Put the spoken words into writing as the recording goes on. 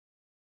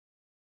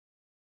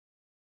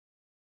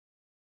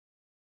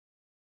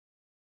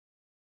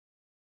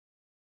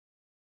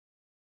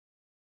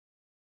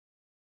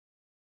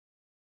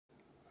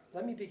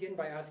let me begin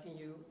by asking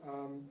you,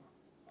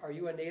 are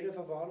you a native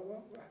of Ottawa?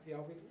 Have you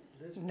always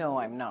lived? No,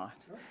 I'm not.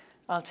 No?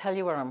 I'll tell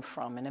you where I'm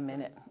from in a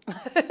minute.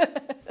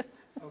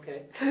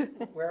 Okay.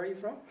 Where are you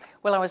from?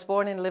 Well, I was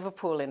born in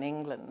Liverpool in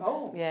England.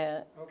 Oh.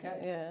 Yeah. Okay.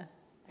 Yeah.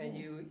 And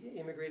you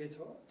immigrated to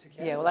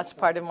Canada? Yeah, well, that's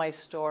part of my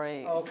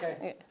story. Okay.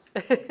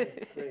 Yeah.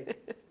 Okay, great.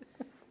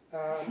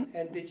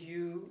 And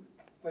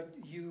but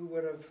you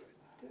would have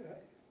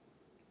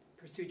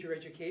pursued your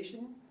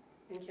education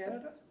in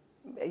Canada?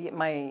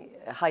 My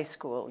high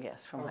school,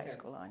 yes, from high Okay.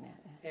 school on,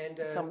 yeah.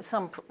 And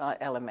Some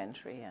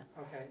elementary, yeah.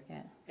 okay.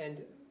 Yeah. And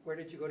where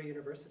did you go to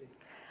university?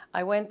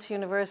 I went to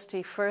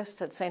university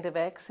first at St.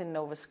 X in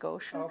Nova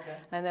Scotia, Okay.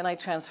 and then I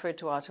transferred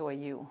to Ottawa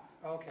U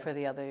Okay. for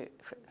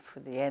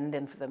the end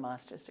and for the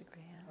master's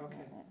degree. Yeah.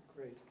 Okay, Yeah.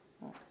 great.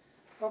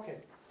 Okay,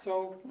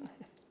 so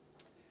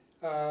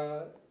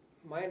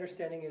my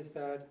understanding is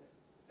that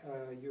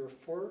your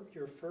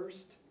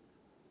first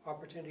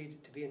opportunity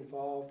to be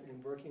involved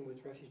in working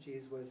with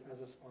refugees was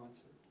as a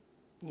sponsor.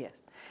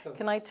 Yes. So,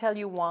 Can I tell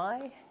you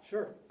why?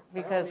 sure.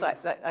 Because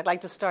I'd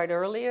like to start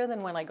earlier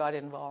than when I got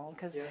involved.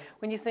 Because Yes.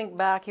 when you think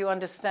back, you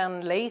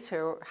understand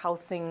later how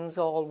things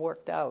all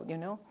worked out, you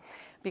know?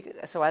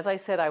 So as I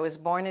said, I was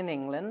born in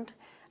England,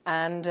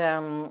 and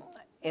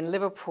in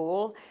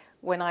Liverpool,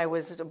 when I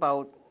was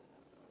about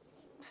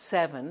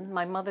 7,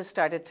 my mother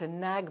started to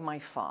nag my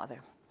father.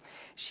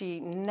 She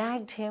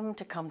nagged him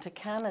to come to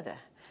Canada,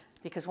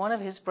 because one of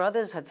his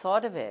brothers had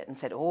thought of it and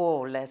said,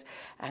 oh, Les,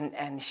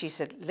 and she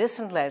said,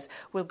 listen, Les,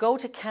 we'll go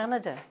to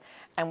Canada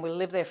and we'll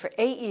live there for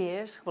 8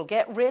 years, we'll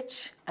get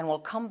rich, and we'll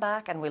come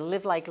back and we'll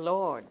live like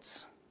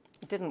lords.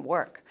 It didn't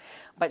work,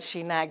 but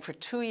she nagged for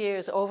 2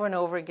 years over and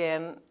over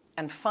again,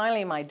 and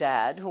finally my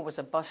dad, who was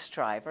a bus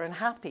driver and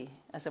happy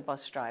as a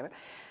bus driver,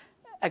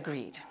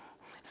 agreed.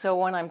 So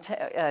when I'm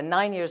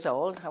 9 years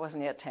old, I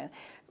wasn't yet 10,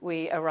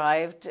 we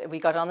arrived, we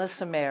got on the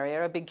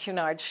Samaria, a big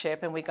Cunard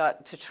ship, and we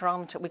got to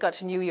Toronto. We got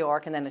to New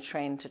York and then a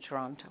train to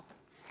Toronto.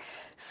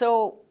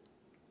 So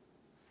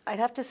I'd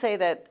have to say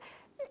that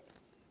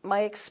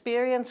my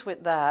experience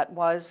with that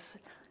was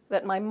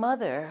that my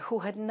mother, who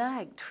had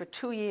nagged for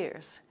 2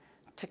 years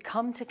to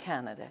come to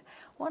Canada,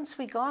 once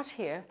we got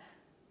here,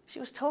 she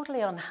was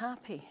totally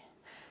unhappy.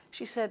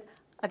 She said,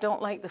 I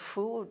don't like the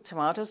food.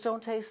 Tomatoes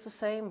don't taste the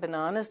same.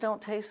 Bananas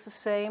don't taste the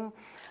same.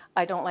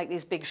 I don't like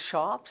these big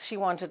shops. She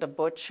wanted a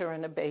butcher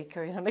and a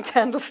baker, you know, the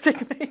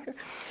candlestick maker.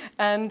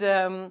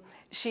 And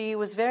she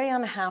was very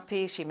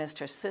unhappy. She missed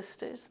her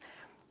sisters.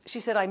 She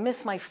said, I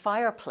miss my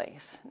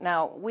fireplace.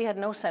 Now, we had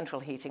no central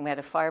heating. We had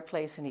a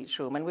fireplace in each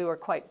room, and we were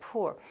quite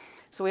poor.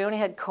 So we only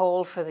had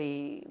coal for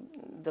the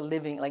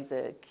living, like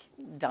the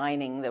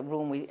dining, the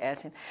room we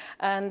ate in.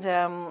 And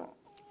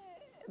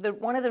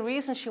one of the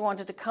reasons she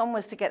wanted to come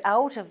was to get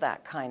out of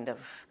that kind of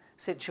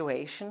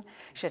situation.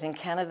 She said in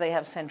Canada they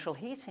have central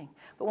heating.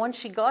 But once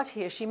she got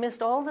here, she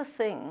missed all the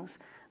things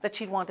that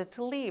she'd wanted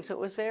to leave. So it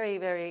was very,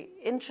 very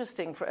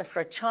interesting for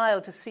a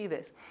child to see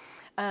this.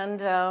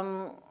 And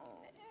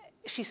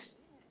she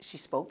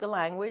spoke the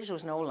language. There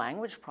was no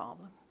language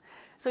problem.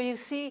 So you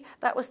see,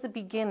 that was the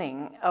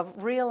beginning of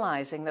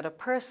realizing that a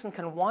person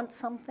can want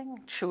something,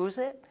 choose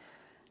it,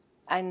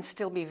 and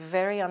still be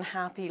very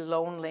unhappy,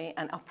 lonely,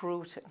 and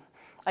uprooted.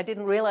 I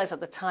didn't realize at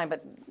the time,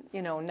 but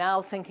you know,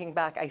 now thinking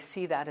back, I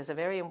see that as a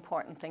very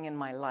important thing in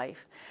my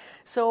life.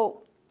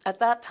 So at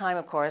that time,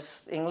 of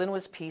course, England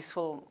was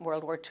peaceful.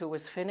 World War II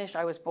was finished.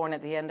 I was born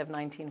at the end of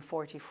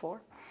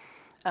 1944.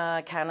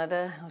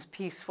 Canada was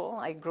peaceful.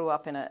 I grew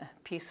up in a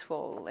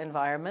peaceful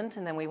environment,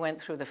 and then we went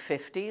through the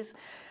 50s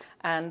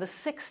and the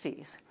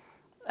 60s.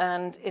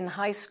 And in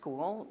high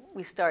school,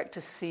 we start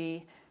to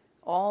see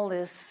all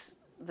this,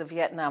 the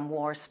Vietnam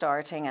War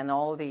starting, and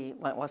all the,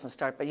 well, it wasn't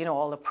start, but you know,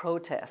 all the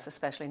protests,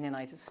 especially in the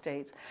United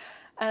States.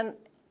 And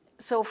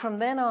so from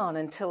then on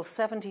until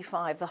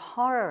 75, the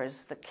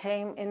horrors that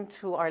came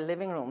into our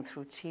living room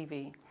through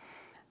TV,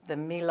 the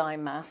My Lai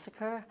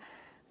massacre,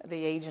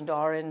 the Agent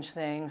Orange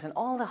things, and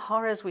all the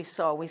horrors we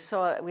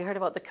heard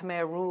about the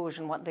Khmer Rouge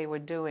and what they were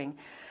doing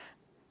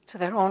to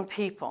their own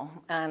people,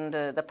 and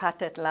the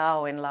Pathet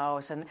Lao in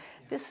Laos. And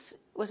this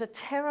was a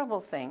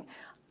terrible thing.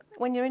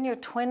 When you're in your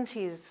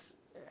 20s,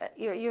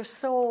 you're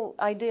so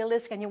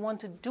idealistic and you want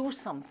to do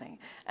something,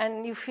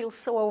 and you feel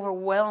so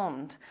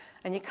overwhelmed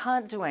and you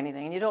can't do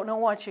anything and you don't know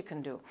what you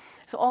can do.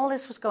 So all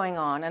this was going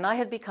on, and I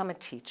had become a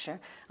teacher.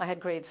 I had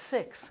grade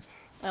 6,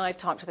 and I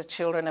talked to the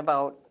children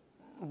about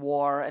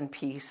war and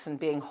peace and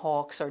being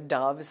hawks or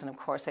doves, and of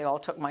course they all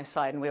took my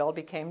side and we all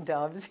became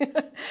doves.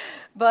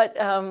 But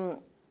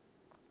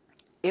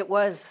it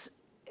was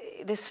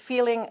this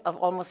feeling of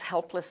almost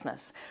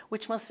helplessness,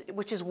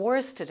 which is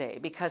worse today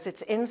because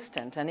it's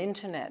instant and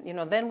internet. You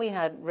know, then we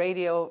had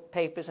radio,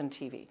 papers, and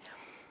TV.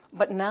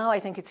 But now I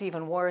think it's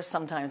even worse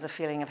sometimes, the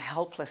feeling of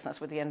helplessness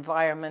with the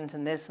environment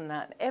and this and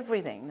that,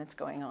 everything that's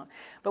going on.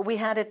 But we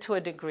had it to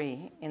a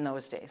degree in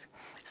those days.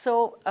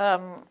 So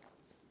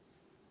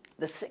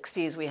the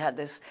 60s, we had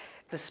this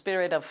the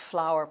spirit of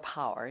flower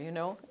power, you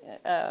know,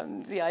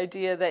 the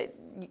idea that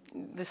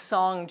the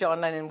song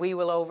John Lennon, "We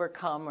will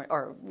overcome,"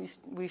 or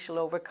 "We shall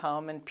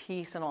overcome," and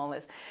peace and all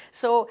this.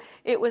 So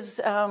it was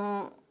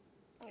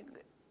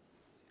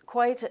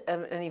quite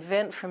an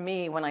event for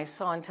me when I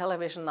saw on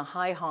television the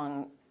Hai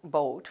Hong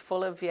boat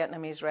full of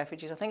Vietnamese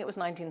refugees. I think it was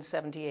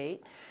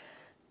 1978,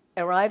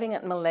 arriving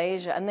at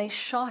Malaysia, and they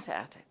shot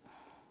at it.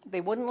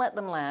 They wouldn't let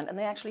them land, and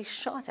they actually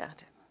shot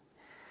at it.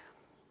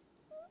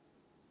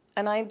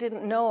 And I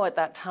didn't know at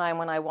that time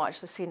when I watched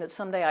the scene that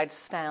someday I'd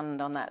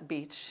stand on that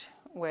beach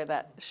where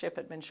that ship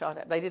had been shot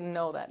at. But I didn't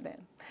know that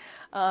then.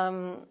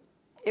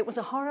 It was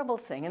a horrible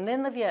thing. And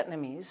then the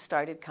Vietnamese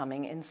started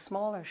coming in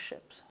smaller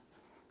ships,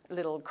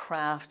 little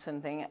crafts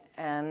and things.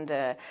 And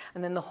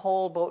then the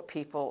whole boat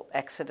people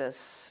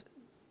exodus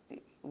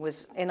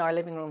was in our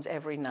living rooms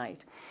every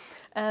night.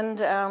 And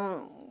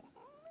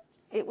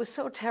it was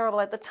so terrible.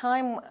 At the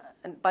time,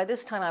 by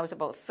this time I was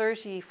about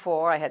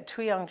 34. I had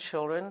 2 young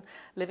children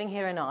living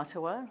here in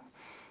Ottawa,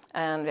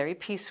 and very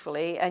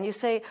peacefully. And you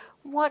say,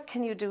 what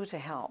can you do to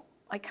help?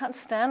 I can't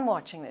stand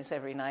watching this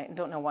every night and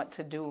don't know what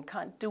to do,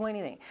 can't do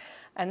anything.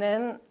 And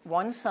then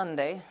one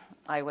Sunday,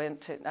 I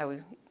went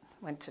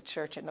to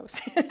church in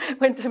those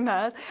went to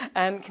Mass,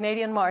 and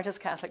Canadian Martyrs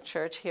Catholic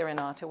Church here in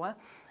Ottawa.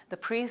 The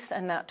priest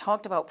and that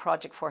talked about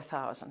Project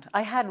 4000.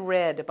 I had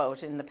read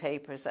about it in the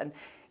papers, and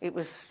it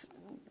was,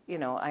 you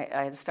know,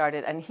 I had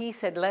started, and he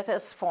said, let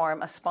us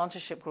form a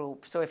sponsorship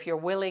group. So if you're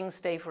willing,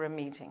 stay for a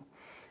meeting.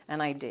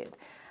 And I did.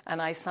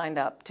 And I signed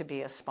up to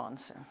be a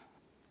sponsor.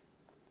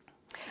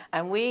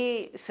 And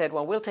we said,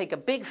 well, we'll take a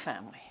big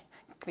family,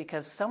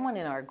 because someone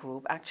in our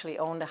group actually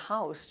owned a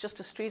house just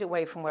a street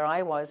away from where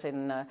I was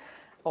in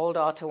Old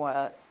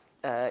Ottawa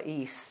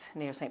East,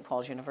 near St.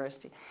 Paul's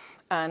University.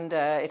 And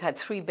it had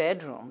 3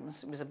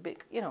 bedrooms. It was a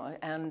big, you know,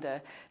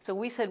 and so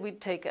we said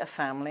we'd take a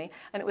family.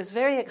 And it was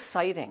very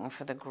exciting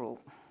for the group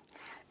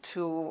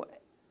to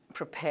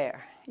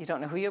prepare. You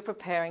don't know who you're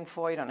preparing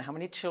for. You don't know how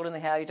many children they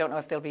have. You don't know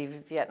if they'll be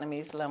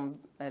Vietnamese,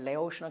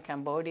 Laotian, or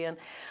Cambodian.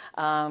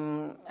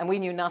 And we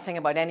knew nothing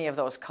about any of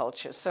those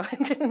cultures, so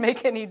it didn't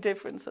make any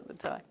difference at the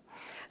time.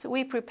 So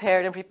we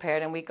prepared,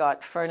 and we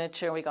got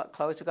furniture, we got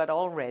clothes, we got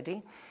all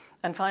ready.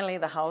 And finally,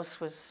 the house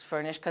was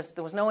furnished because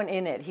there was no one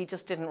in it. He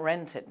just didn't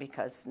rent it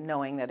because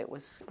knowing that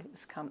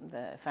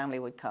the family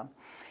would come.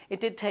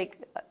 It did take,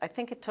 I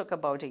think it took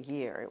about a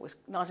year. It was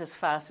not as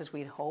fast as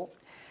we'd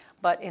hoped.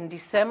 But in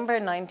December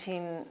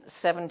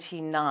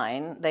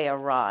 1979, they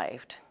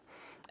arrived.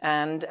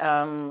 And,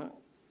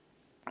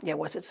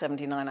 was it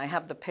 79? I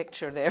have the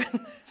picture there in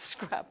the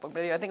scrapbook.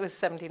 But I think it was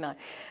 79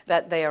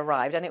 that they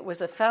arrived. And it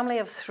was a family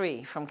of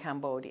 3 from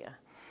Cambodia.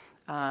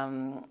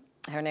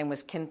 Her name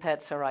was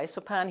Kinpet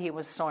Saraisopan. He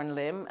was Sorn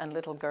Lim, and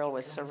little girl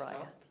was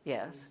Saraya.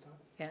 Yes.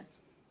 Yeah.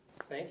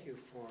 Thank you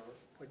for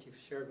what you've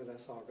shared with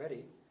us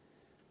already.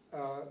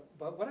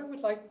 But what I would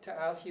like to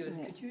ask you is,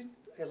 could you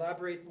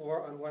elaborate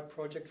more on what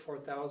Project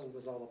 4000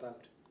 was all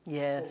about?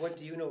 Yes. Well, what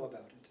do you know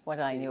about it? What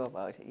I knew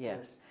about it,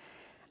 yes.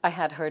 I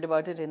had heard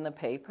about it in the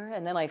paper,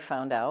 and then I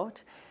found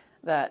out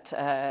that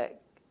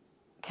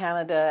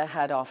Canada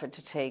had offered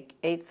to take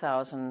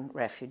 8,000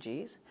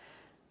 refugees.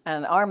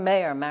 And our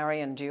mayor,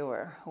 Marion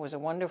Dewar, who was a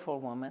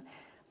wonderful woman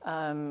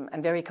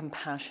and very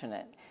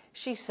compassionate,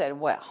 she said,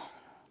 well,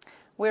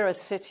 we're a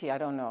city, I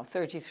don't know,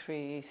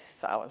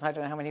 33,000, I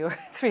don't know how many were,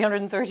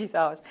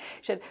 330,000.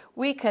 She said,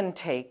 we can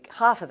take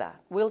half of that.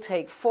 We'll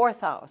take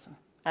 4,000,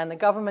 and the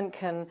government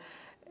can,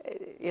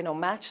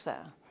 match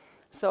that.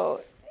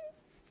 So,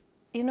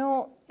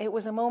 it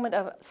was a moment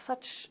of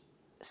such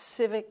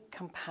civic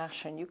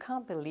compassion. You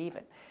can't believe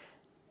it.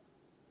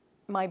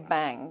 My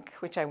bank,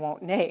 which I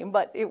won't name,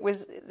 but it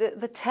was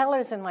the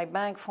tellers in my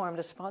bank formed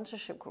a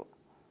sponsorship group.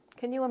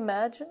 Can you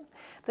imagine?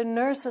 The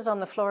nurses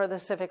on the floor of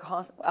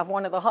the of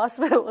one of the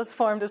hospitals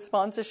formed a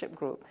sponsorship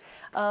group.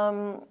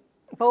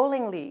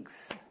 Bowling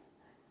leagues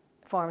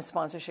formed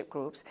sponsorship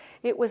groups.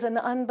 It was an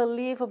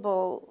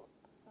unbelievable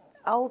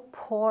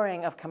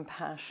outpouring of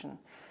compassion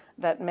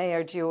that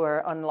Mayor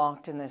Dewar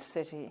unlocked in this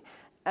city.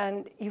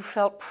 And you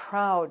felt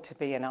proud to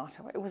be in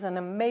Ottawa. It was an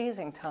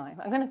amazing time.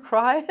 I'm going to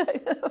cry.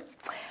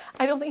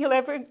 I don't think you'll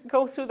ever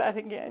go through that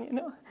again,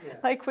 Yeah.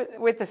 Like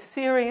with the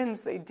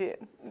Syrians, they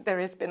did. There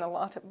has been a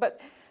lot of, but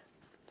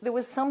there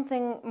was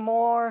something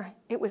more.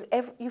 It was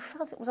you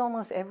felt it was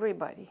almost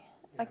everybody.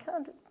 Yeah. I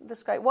can't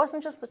describe. It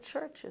wasn't just the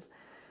churches.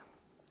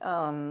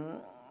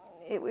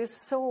 It was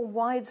so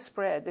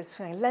widespread. This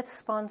thing, let's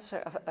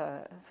sponsor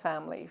a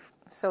family.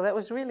 So that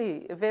was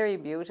really very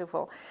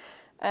beautiful,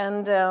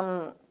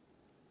 and.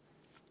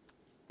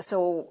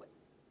 So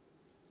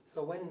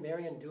when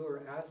Marion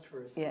Dewar asked for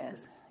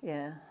assistance,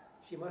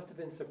 she must have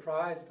been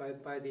surprised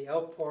by the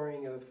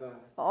outpouring of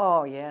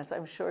oh yes,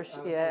 I'm sure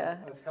she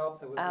of help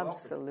that was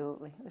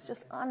absolutely offered. It was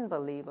just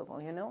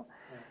unbelievable, Yeah.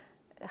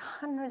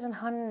 Hundreds and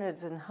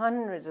hundreds and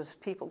hundreds of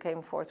people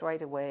came forth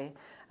right away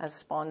as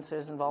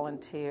sponsors and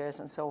volunteers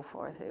and so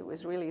forth. It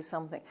was really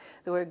something.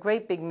 There were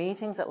great big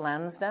meetings at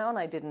Lansdowne.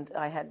 I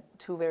had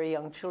 2 very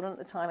young children at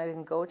the time. I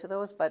didn't go to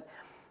those, but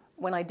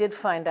when I did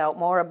find out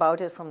more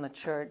about it from the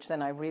church,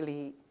 then I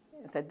really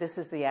that this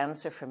is the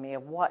answer for me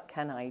of what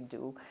can I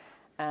do.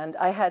 And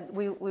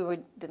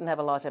didn't have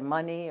a lot of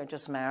money, or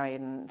just married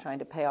and trying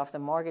to pay off the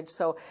mortgage.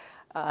 So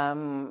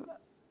I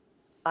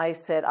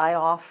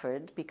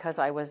offered, because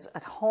I was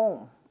at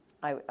home.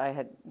 I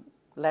had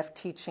left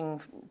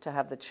teaching to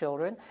have the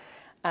children,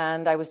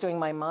 and I was doing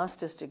my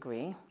master's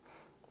degree,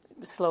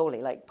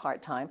 slowly, like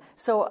part-time.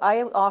 So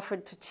I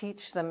offered to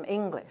teach them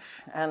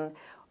English. And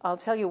I'll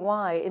tell you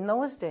why. In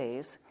those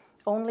days,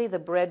 only the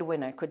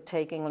breadwinner could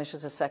take English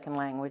as a second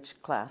language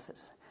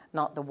classes,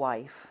 not the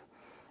wife.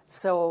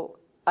 So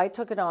I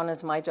took it on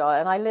as my job,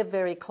 and I lived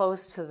very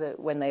close to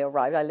when they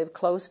arrived. I lived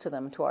close to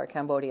them, to our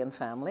Cambodian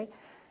family,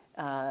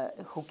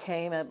 who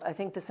came, I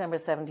think December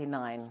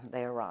 79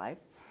 they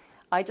arrived.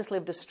 I just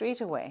lived a street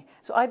away.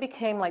 So I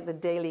became like the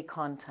daily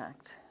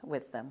contact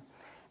with them.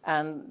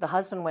 And the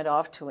husband went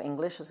off to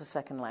English as a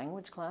second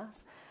language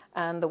class,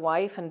 and the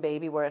wife and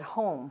baby were at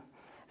home.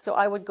 So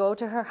I would go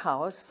to her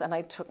house, and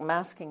I took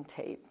masking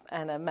tape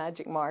and a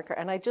magic marker,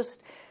 and I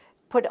just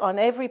put on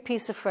every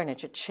piece of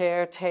furniture,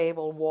 chair,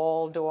 table,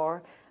 wall,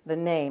 door, the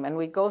name, and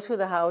we'd go through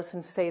the house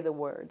and say the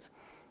words.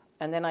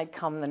 And then I'd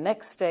come the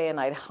next day and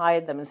I'd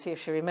hide them and see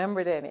if she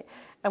remembered any.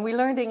 And we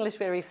learned English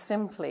very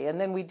simply, and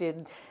then we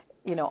did,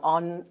 you know,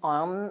 on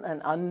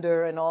and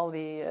under and all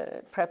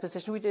the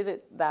prepositions. We did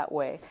it that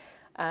way.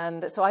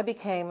 And so I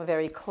became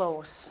very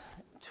close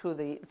to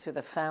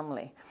the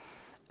family.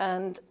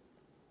 And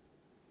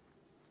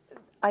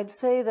I'd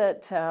say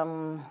that,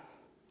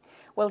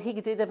 well, he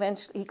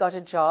got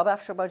a job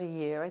after about a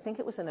year. I think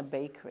it was in a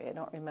bakery, I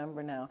don't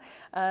remember now.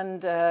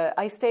 And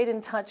I stayed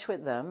in touch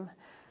with them.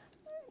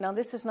 Now,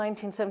 this is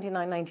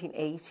 1979,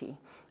 1980,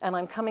 and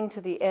I'm coming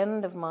to the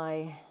end of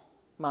my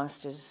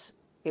master's.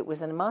 It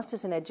was a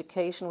master's in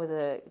education with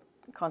a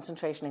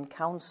concentration in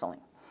counseling.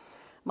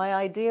 My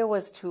idea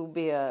was to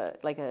be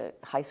like a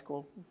high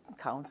school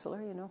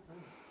counselor, you know.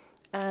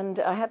 And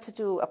I had to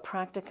do a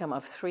practicum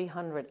of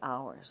 300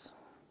 hours.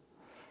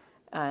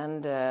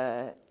 And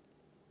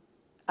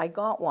I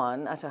got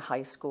one at a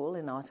high school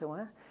in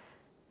Ottawa,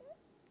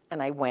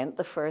 and I went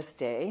the first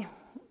day,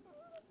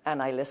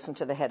 and I listened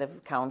to the head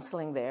of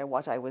counseling there,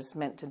 what I was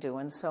meant to do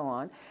and so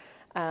on.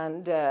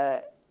 And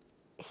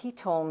he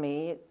told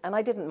me, and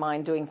I didn't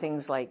mind doing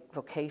things like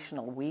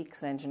vocational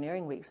weeks and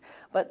engineering weeks,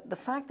 but the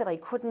fact that I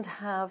couldn't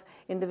have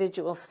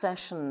individual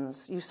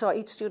sessions, you saw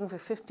each student for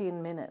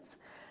 15 minutes,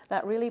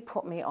 that really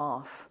put me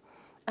off.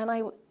 And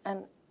I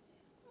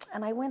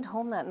went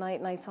home that night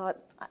and I thought,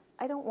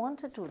 I don't want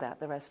to do that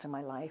the rest of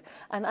my life.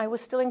 And I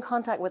was still in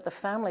contact with the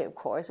family, of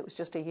course. It was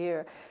just a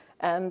year.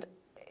 And,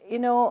 you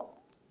know,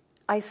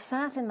 I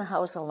sat in the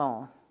house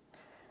alone.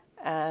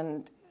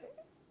 And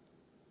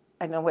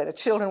I don't know where the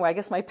children were. I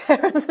guess my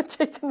parents had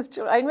taken the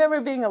children. I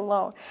remember being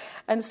alone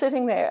and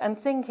sitting there and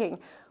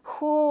thinking,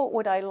 who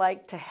would I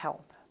like to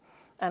help?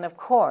 And, of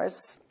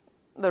course,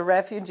 the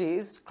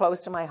refugees,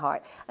 close to my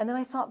heart. And then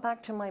I thought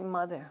back to my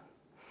mother.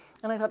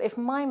 And I thought, if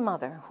my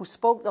mother, who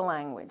spoke the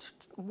language,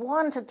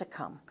 wanted to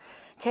come,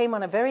 came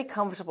on a very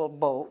comfortable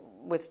boat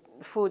with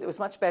food that was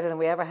much better than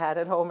we ever had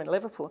at home in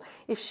Liverpool,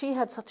 if she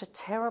had such a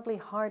terribly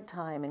hard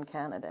time in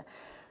Canada,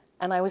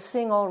 and I was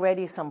seeing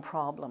already some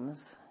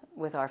problems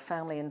with our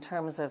family in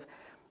terms of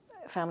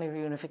family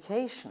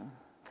reunification,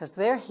 because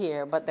they're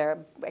here, but their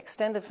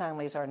extended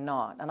families are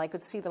not. And I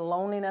could see the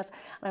loneliness,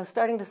 and I was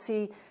starting to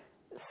see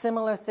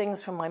similar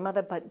things from my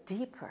mother, but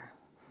deeper,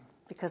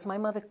 because my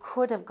mother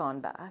could have gone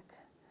back,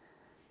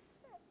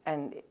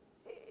 and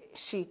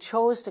she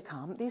chose to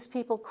come. These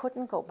people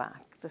couldn't go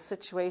back. The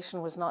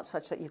situation was not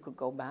such that you could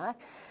go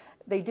back.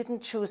 They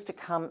didn't choose to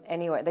come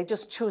anywhere. They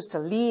just choose to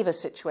leave a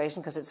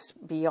situation because it's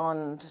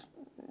beyond,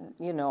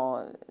 you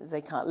know,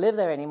 they can't live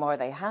there anymore.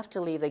 They have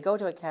to leave. They go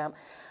to a camp,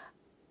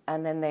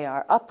 and then they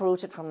are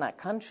uprooted from that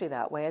country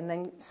that way and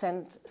then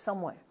sent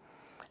somewhere.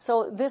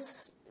 So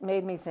this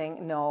made me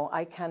think, no,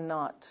 I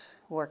cannot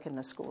work in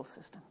the school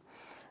system.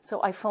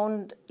 So I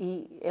phoned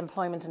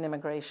Employment and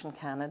Immigration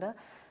Canada,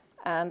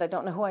 and I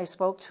don't know who I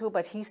spoke to,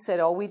 but he said,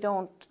 oh, we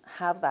don't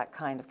have that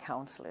kind of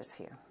counselors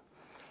here.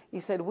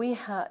 He said,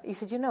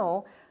 you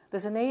know,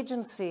 there's an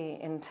agency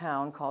in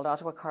town called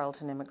Ottawa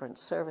Carleton Immigrant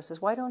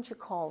Services. Why don't you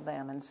call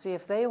them and see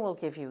if they will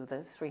give you the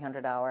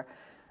 300-hour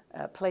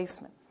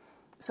placement?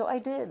 So I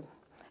did.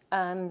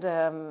 And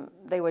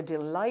they were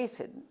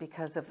delighted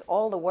because of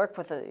all the work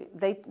with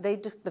they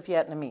took the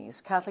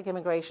Vietnamese. Catholic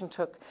Immigration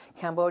took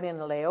Cambodian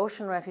and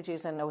Laotian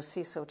refugees, and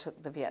OCISO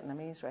took the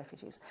Vietnamese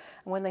refugees.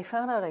 And when they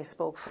found out I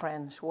spoke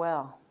French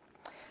well,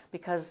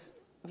 because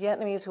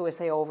Vietnamese who were,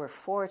 say, over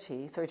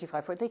 40,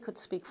 35, 40, they could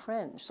speak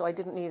French, so I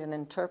didn't need an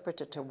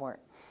interpreter to work.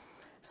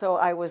 So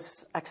I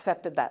was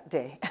accepted that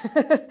day.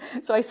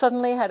 So I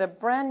suddenly had a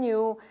brand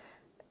new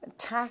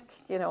tack,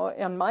 you know,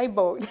 on my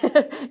boat.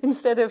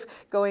 Instead of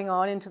going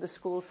on into the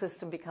school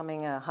system,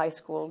 becoming a high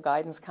school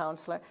guidance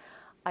counselor,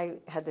 I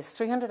had this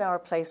 300-hour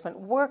placement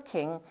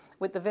working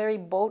with the very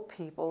boat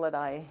people that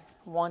I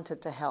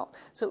wanted to help.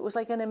 So it was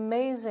like an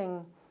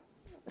amazing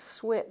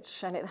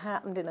switch, and it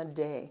happened in a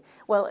day.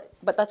 Well,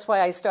 but that's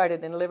why I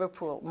started in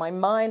Liverpool. My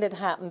mind had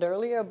happened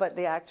earlier, but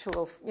the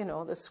actual, you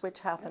know, the switch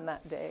happened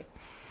that day.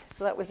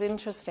 So that was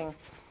interesting.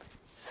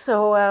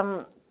 So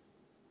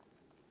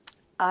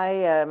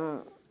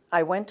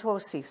I went to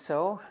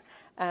OCISO,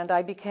 and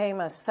I became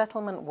a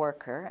settlement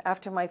worker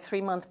after my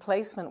 3-month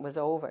placement was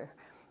over.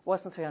 It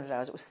wasn't 300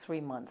 hours, it was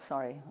 3 months,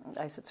 sorry.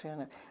 I said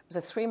 300. It was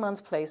a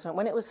 3-month placement.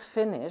 When it was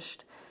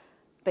finished,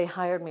 they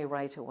hired me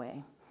right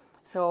away.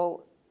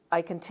 So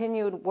I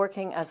continued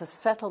working as a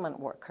settlement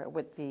worker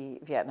with the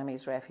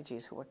Vietnamese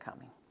refugees who were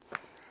coming.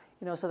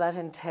 You know, so that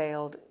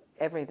entailed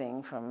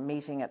everything from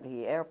meeting at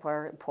the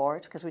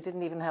airport, because we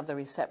didn't even have the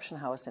reception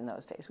house in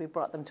those days. We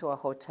brought them to a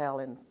hotel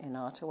in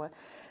Ottawa.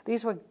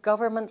 These were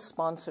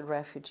government-sponsored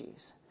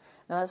refugees.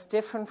 Now, that's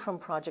different from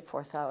Project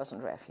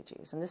 4000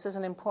 refugees, and this is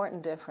an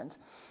important difference.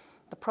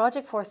 The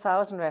Project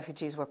 4000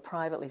 refugees were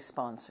privately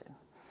sponsored,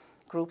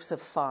 groups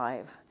of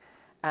 5,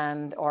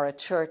 or a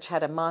church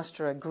had a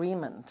master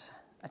agreement.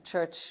 A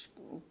church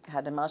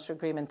had a master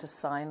agreement to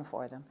sign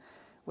for them,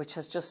 which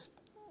has just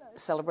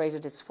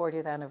celebrated its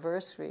 40th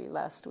anniversary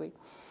last week.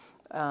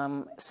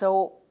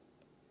 So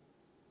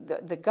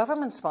the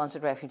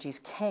government-sponsored refugees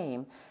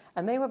came,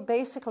 and they were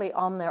basically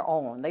on their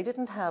own. They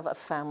didn't have a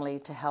family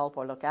to help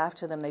or look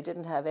after them. They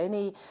didn't have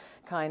any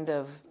kind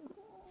of,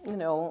 you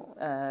know,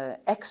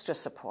 extra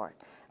support.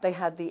 They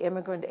had the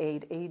immigrant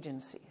aid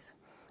agencies.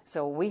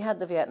 So we had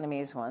the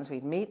Vietnamese ones.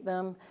 We'd meet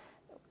them,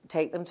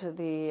 take them to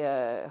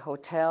the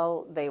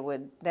hotel.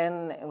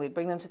 We'd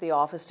bring them to the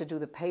office to do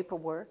the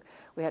paperwork.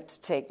 We had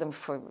to take them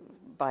for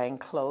buying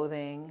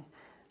clothing,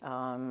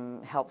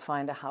 help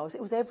find a house.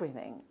 It was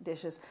everything,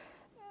 dishes.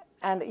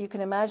 And you can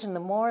imagine the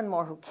more and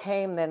more who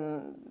came,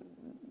 then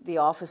the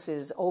office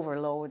is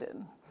overloaded.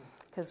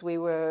 Because we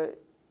were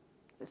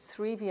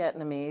 3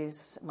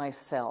 Vietnamese,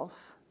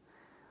 myself,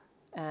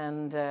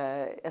 and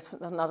it's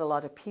not a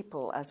lot of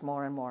people as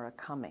more and more are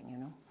coming, you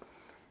know.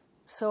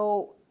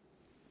 So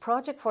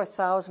Project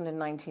 4000 in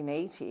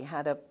 1980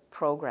 had a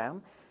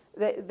program.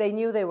 They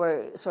knew they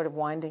were sort of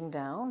winding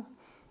down.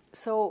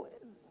 So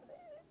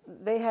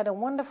they had a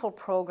wonderful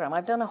program.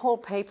 I've done a whole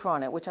paper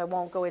on it, which I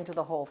won't go into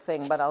the whole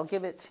thing, but I'll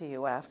give it to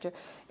you after.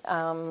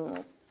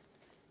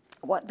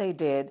 What they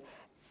did,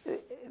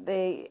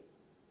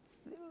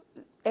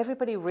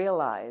 everybody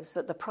realized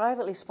that the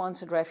privately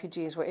sponsored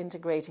refugees were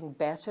integrating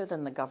better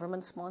than the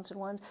government-sponsored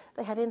ones.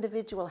 They had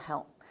individual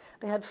help.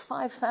 They had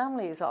 5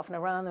 families often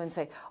around them and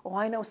say, oh,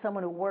 I know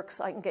someone who works,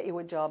 I can get you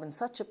a job in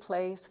such a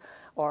place,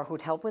 or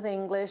who'd help with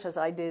English, as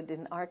I did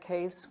in our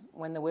case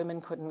when the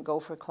women couldn't go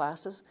for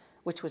classes,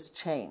 which was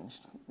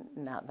changed,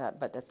 not that,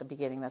 but at the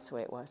beginning that's the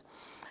way it was.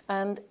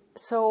 And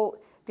so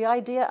the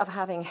idea of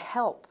having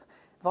help,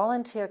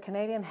 volunteer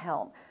Canadian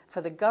help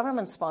for the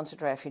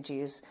government-sponsored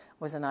refugees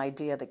was an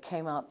idea that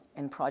came up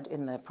in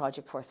the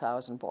Project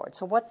 4000 board.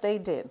 So what they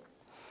did,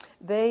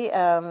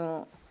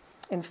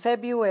 in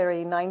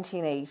February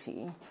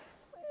 1980,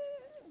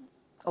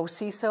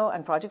 OCISO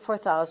and Project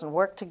 4000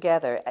 worked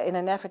together in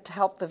an effort to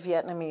help the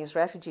Vietnamese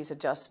refugees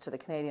adjust to the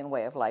Canadian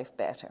way of life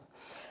better.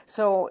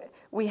 So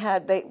we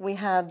had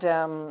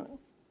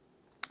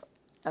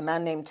a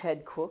man named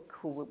Ted Cook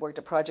who worked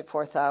at Project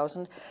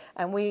 4000,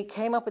 and we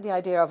came up with the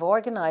idea of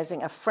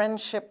organizing a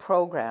friendship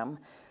program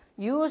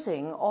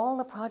using all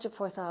the Project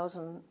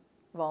 4000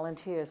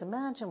 volunteers.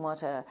 Imagine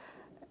what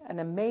an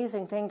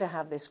amazing thing to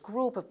have this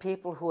group of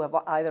people who have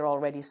either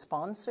already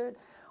sponsored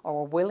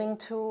or were willing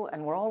to,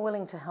 and were all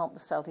willing to help the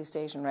Southeast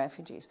Asian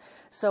refugees.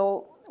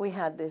 So we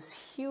had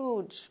this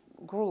huge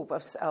group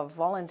of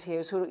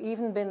volunteers who had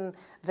even been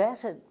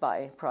vetted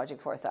by Project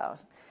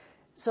 4000.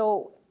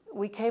 So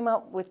we came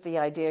up with the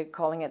idea,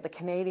 calling it the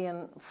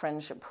Canadian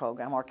Friendship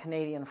Program, or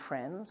Canadian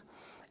Friends.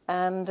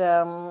 And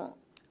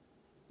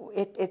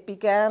it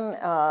began,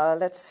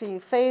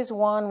 phase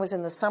 1 was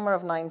in the summer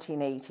of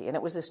 1980, and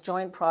it was this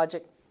joint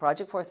project,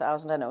 Project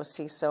 4000 and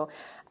OCISO,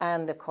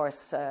 and of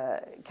course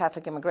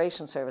Catholic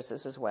Immigration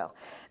Services as well.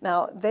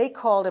 Now, they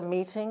called a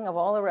meeting of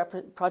all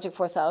the, Project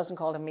 4000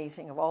 called a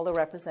meeting of all the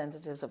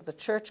representatives of the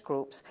church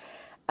groups,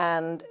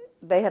 and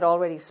they had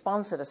already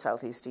sponsored a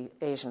Southeast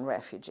Asian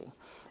refugee.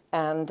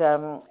 And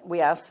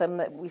we asked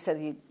them, we said,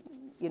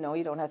 you know,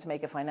 you don't have to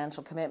make a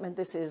financial commitment.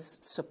 This is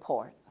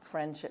support,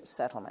 friendship,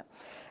 settlement.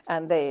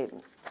 And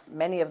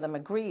many of them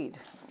agreed.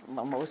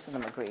 Well, most of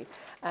them agreed.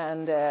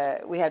 And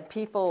we had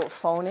people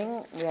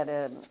phoning. We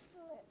had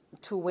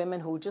 2 women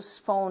who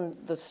just phoned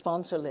the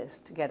sponsor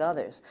list to get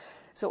others.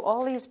 So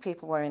all these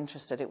people were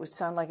interested. It would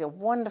sound like a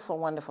wonderful,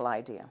 wonderful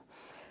idea.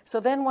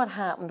 So then what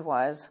happened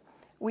was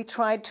we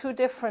tried 2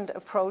 different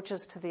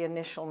approaches to the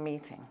initial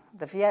meeting,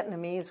 the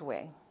Vietnamese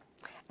way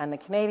and the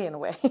Canadian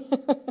way.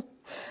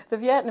 The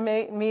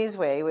Vietnamese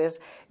way was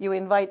you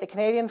invite the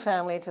Canadian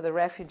family to the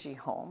refugee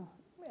home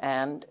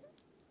and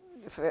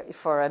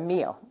for a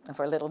meal,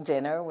 for a little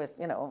dinner with,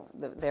 you know,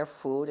 their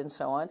food and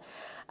so on.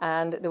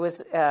 And there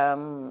was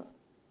no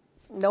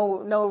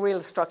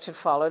real structure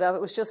followed up.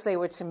 It was just they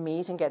were to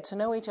meet and get to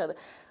know each other.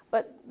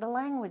 But the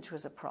language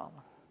was a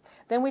problem.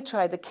 Then we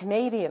tried the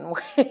Canadian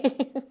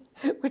way,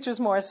 which was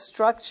more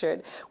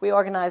structured. We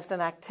organized an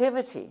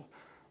activity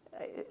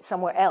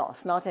somewhere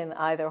else, not in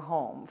either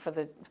home, for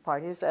the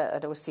parties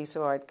at OCISO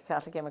or at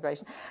Catholic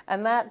Immigration,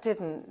 and that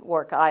didn't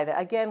work either.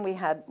 Again, we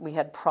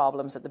had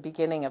problems at the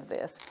beginning of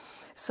this,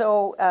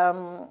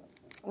 so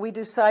we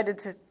decided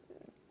to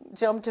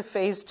jump to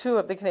phase 2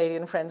 of the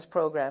Canadian Friends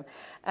program,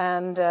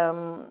 and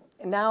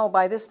now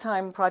by this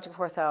time Project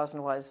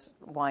 4000 was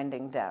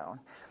winding down,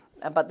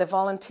 but the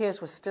volunteers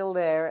were still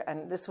there,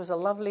 and this was a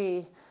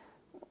lovely,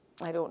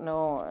 I don't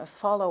know,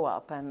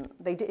 follow-up, and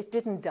it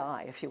didn't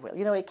die, if you will.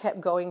 You know, it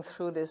kept going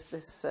through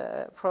this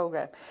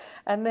program.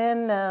 And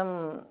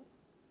then,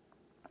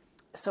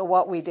 so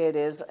what we did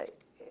is,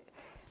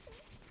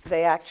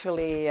 they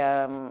actually,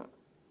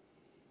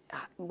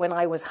 when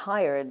I was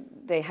hired,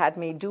 they had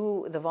me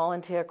do the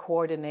volunteer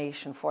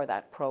coordination for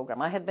that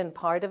program. I had been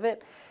part of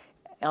it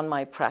on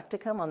my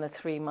practicum, on the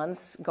 3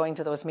 months, going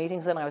to those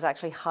meetings, and I was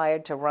actually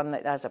hired to run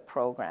it as a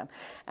program.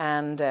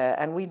 And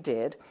we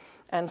did.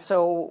 And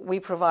so we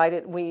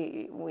provided,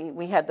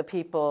 we had the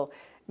people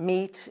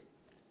meet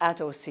at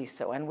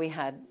OCISO, and we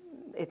had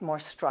it more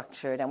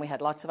structured, and we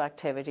had lots of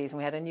activities, and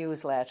we had a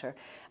newsletter,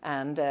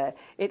 and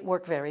it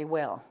worked very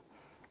well.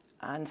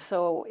 And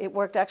so it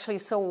worked actually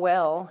so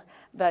well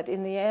that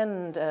in the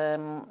end,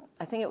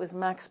 I think it was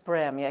Max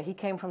Brem, yeah, he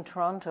came from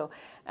Toronto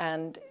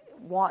and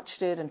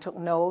watched it and took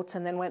notes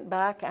and then went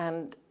back,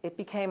 and it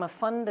became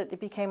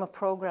a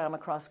program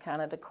across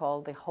Canada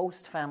called the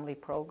Host Family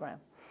Program.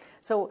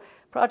 So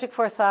Project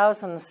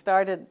 4000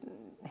 started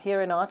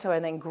here in Ottawa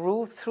and then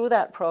grew through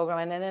that program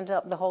and then ended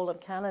up the whole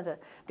of Canada,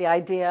 the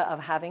idea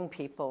of having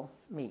people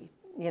meet,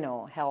 you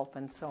know, help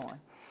and so on.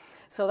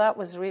 So that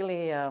was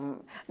really,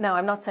 now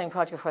I'm not saying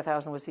Project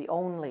 4000 was the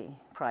only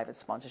private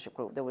sponsorship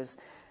group. There was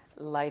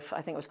I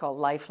think it was called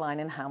Lifeline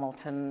in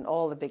Hamilton.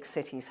 All the big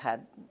cities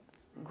had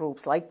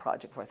groups like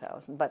Project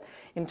 4000. But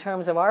in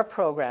terms of our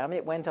program,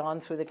 it went on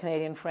through the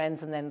Canadian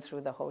Friends and then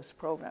through the host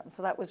program.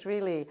 So that was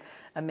really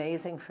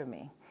amazing for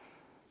me.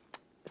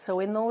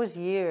 So in those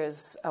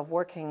years of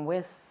working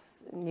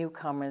with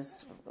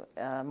newcomers,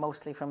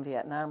 mostly from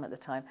Vietnam at the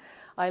time,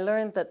 I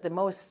learned that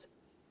there's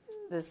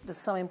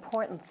some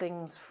important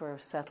things for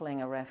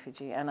settling a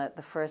refugee. And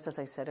the first, as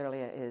I said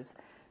earlier, is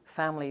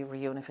family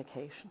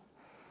reunification.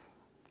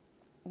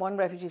 One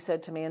refugee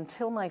said to me,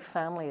 "Until my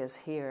family is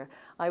here,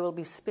 I will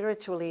be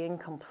spiritually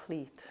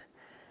incomplete."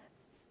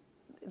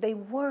 They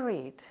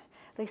worried.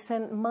 They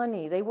sent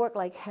money. They worked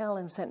like hell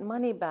and sent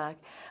money back.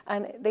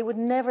 And they would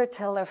never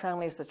tell their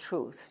families the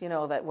truth, you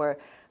know, that we're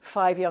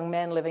 5 young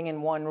men living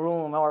in one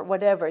room or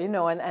whatever, you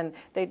know, and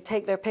they'd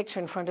take their picture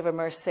in front of a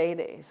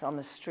Mercedes on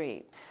the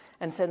street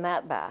and send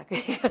that back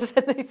because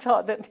they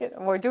thought that, you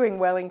know, we're doing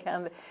well in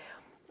Canada.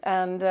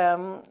 And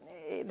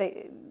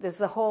there's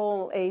the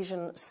whole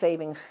Asian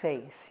saving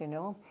face, you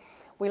know.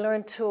 We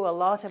learned, too, a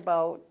lot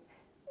about,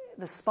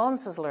 the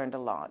sponsors learned a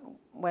lot.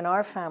 When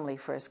our family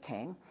first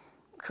came,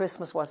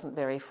 Christmas wasn't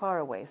very far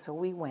away, so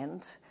we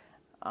went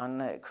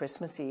on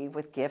Christmas Eve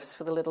with gifts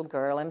for the little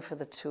girl and for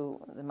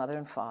the mother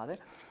and father.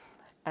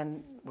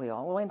 And we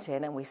all went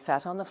in and we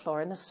sat on the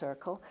floor in a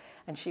circle,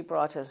 and she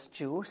brought us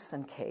juice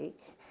and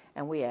cake,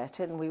 and we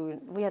ate it. And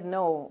we had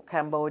no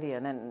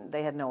Cambodian, and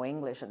they had no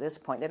English at this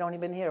point. They'd only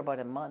been here about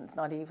a month,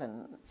 not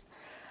even.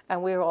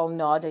 And we were all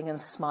nodding and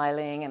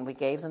smiling, and we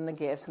gave them the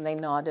gifts, and they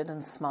nodded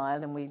and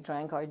smiled, and we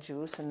drank our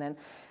juice, and then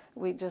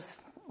we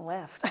just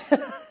left.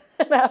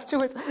 And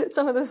afterwards,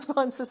 some of the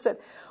sponsors said,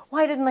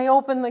 "Why didn't they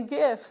open the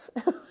gifts?"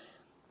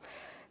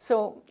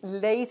 So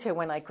later,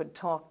 when I could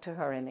talk to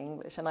her in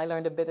English, and I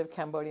learned a bit of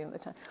Cambodian at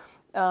the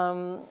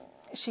time,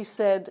 she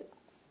said,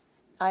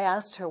 I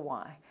asked her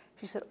why.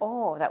 She said,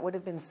 "Oh, that would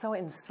have been so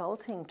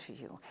insulting to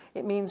you.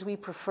 It means we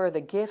prefer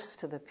the gifts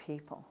to the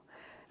people."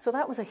 So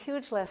that was a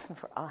huge lesson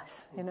for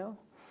us, you know.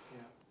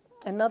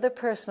 Yeah. Another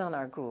person in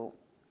our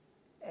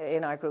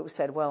group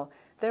said, "Well,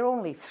 there are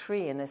only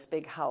 3 in this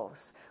big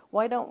house.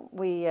 Why don't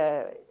we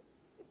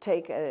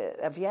take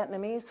a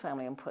Vietnamese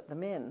family and put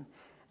them in?"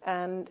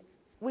 And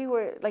we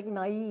were like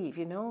naive,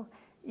 you know.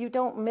 You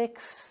don't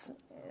mix,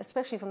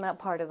 especially from that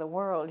part of the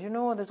world. You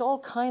know, there's all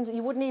kinds,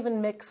 you wouldn't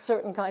even mix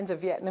certain kinds of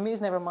Vietnamese,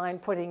 never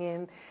mind putting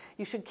in.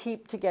 You should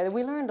keep together.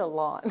 We learned a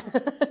lot.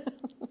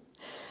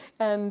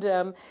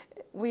 And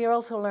we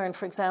also learned,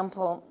 for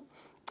example,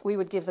 we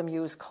would give them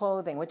used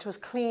clothing, which was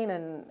clean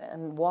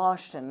and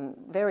washed and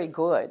very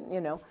good,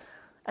 you know.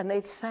 And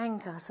they'd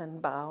thank us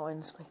and bow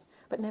and squeak,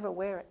 but never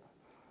wear it.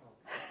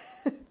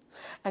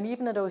 And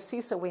even at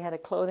OCISO, we had a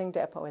clothing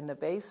depot in the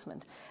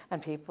basement,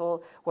 and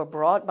people were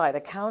brought by the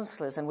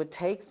counselors and would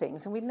take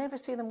things, and we'd never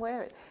see them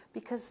wear it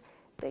because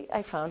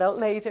I found out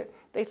later,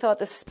 they thought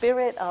the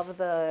spirit of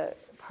the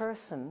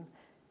person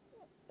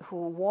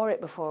who wore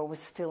it before was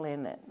still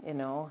in it, you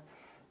know.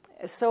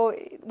 So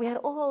we had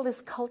all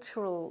this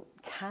cultural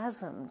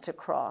chasm to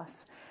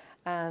cross,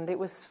 and it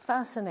was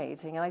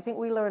fascinating, and I think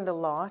we learned a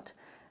lot.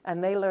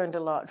 And they learned a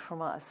lot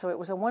from us. So it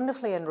was a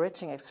wonderfully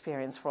enriching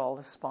experience for all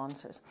the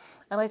sponsors.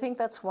 And I think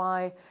that's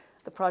why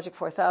the Project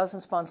 4000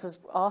 sponsors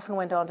often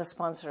went on to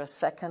sponsor a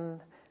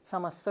second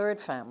some a third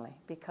family,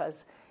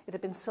 because it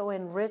had been so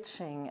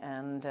enriching,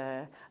 and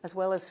as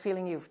well as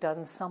feeling you've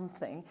done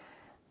something,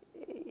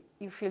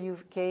 you feel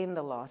you've gained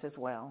a lot as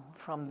well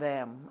from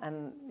them.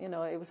 And, you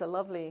know, it was a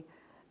lovely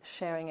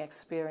sharing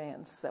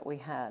experience that we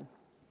had.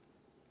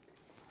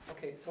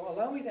 Okay, so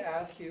allow me to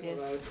ask you Yes.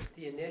 about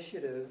the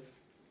initiative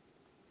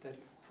that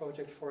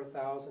Project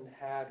 4000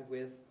 had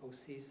with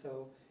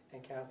OCISO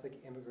and Catholic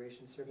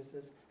Immigration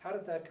Services. How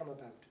did that come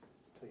about,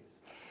 please?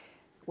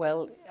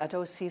 Well, at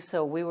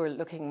OCISO, we were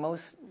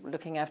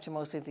looking after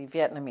mostly the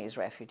Vietnamese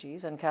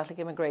refugees, and Catholic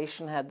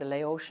Immigration had the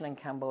Laotian and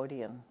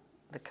Cambodian,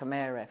 the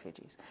Khmer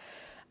refugees.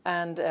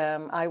 And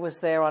I was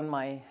there on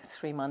my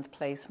 3-month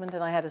placement,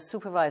 and I had a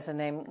supervisor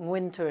named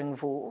Nguyen Tuong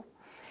Vu.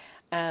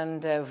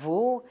 And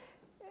Vu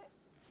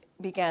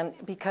began,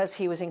 because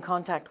he was in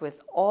contact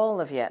with all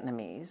the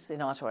Vietnamese in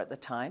Ottawa at the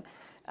time,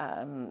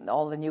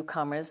 all the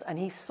newcomers, and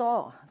he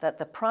saw that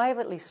the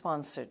privately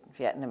sponsored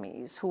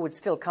Vietnamese, who would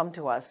still come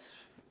to us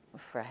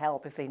for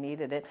help if they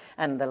needed it,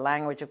 and the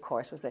language, of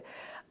course, was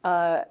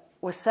there,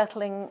 was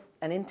settling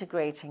and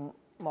integrating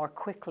more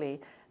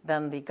quickly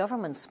than the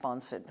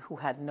government-sponsored, who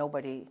had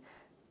nobody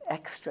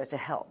extra to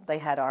help. They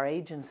had our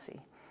agency,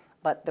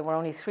 but there were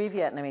only 3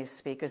 Vietnamese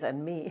speakers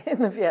and me in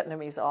the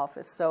Vietnamese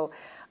office. So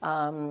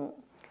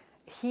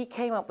he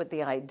came up with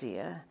the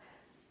idea.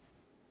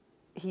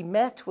 He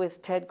met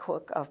with Ted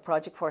Cook of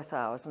Project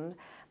 4000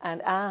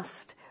 and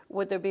asked,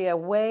 would there be a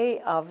way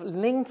of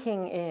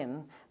linking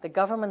in the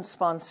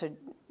government-sponsored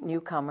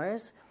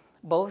newcomers,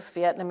 both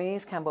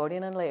Vietnamese,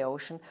 Cambodian, and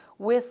Laotian,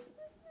 with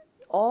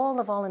all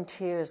the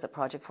volunteers that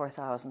Project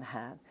 4000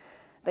 had.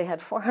 They had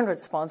 400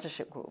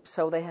 sponsorship groups,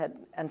 so they had,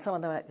 and some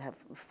of them have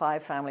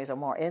 5 families or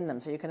more in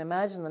them, so you can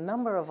imagine the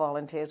number of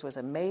volunteers was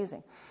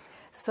amazing.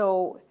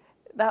 So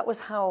that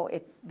was how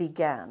it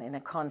began in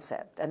a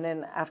concept. And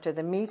then after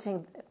the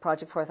meeting,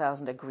 Project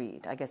 4000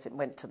 agreed. I guess it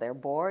went to their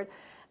board,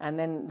 and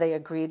then they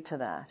agreed to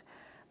that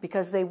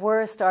because they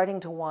were starting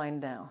to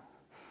wind down.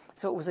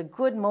 So it was a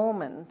good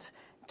moment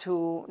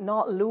to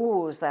not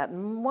lose that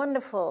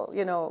wonderful,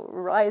 you know,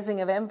 rising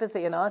of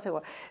empathy in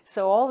Ottawa.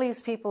 So all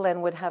these people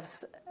then would have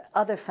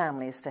other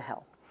families to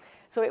help.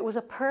 So it was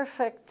a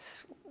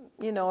perfect,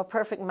 you know, a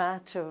perfect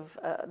match of,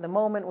 the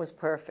moment was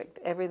perfect.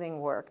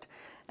 Everything worked.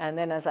 And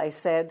then, as I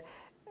said,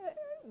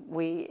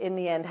 we, in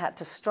the end, had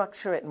to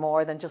structure it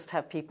more than just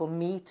have people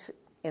meet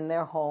in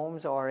their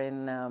homes or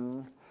in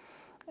an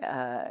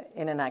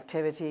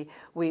activity.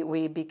 We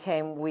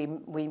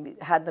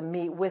had them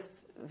meet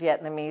with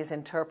Vietnamese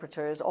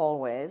interpreters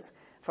always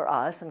for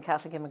us, and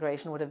Catholic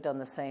Immigration would have done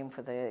the same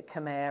for the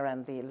Khmer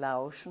and the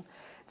Laotian.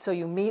 So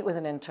you meet with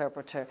an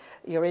interpreter,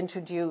 you're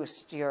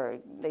introduced,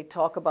 they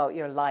talk about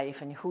your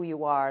life and who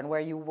you are and where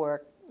you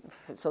work,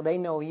 so they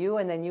know you,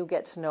 and then you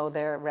get to know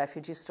their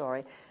refugee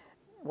story,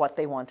 what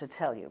they want to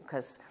tell you,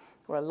 because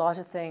there were a lot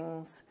of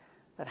things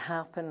that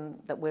happened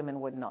that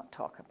women would not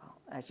talk about,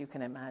 as you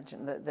can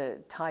imagine.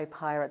 The Thai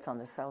pirates on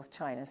the South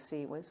China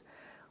Sea was,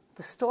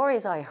 the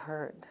stories I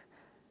heard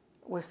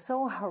were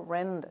so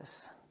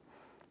horrendous,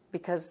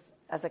 because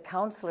as a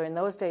counselor in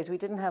those days, we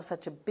didn't have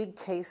such a big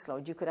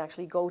caseload. You could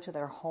actually go to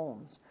their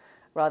homes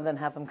rather than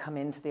have them come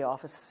into the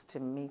office to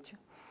meet you.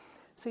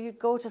 So you'd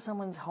go to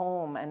someone's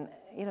home and,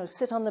 you know,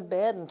 sit on the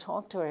bed and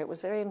talk to her. It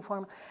was very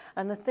informal.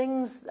 And the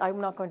things I'm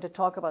not going to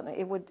talk about,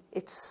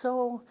 it's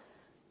so,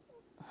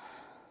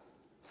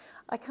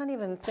 I can't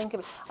even think of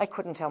it. I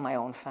couldn't tell my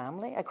own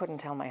family. I couldn't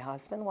tell my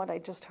husband what I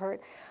just heard.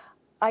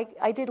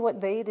 I did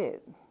what they did,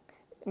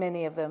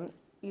 many of them.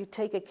 You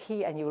take a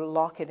key and you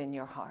lock it in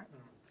your heart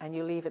and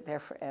you leave it there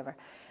forever.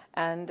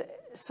 And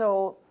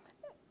so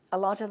a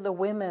lot of the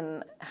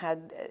women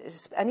had,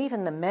 and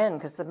even the men,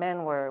 because the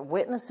men were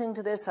witnessing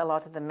to this, a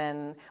lot of the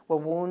men were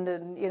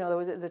wounded. You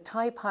know, the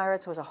Thai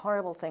pirates was a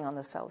horrible thing on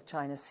the South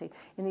China Sea.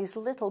 In these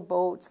little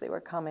boats, they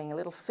were coming,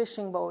 little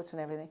fishing boats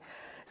and everything.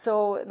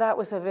 So that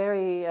was a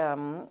very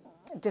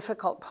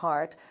difficult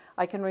part.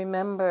 I can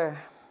remember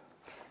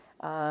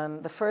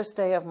the first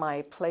day of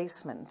my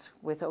placement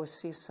with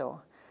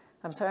OCISO.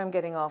 I'm sorry I'm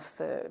getting off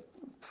the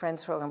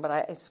Friends program,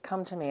 but it's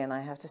come to me and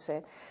I have to say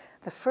it.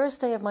 The first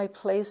day of my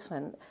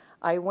placement,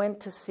 I went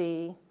to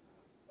see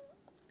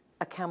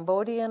a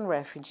Cambodian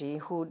refugee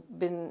who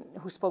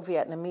spoke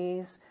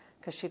Vietnamese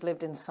because she'd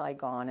lived in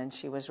Saigon and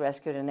she was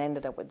rescued and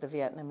ended up with the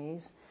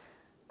Vietnamese.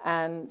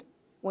 And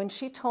when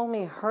she told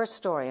me her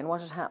story and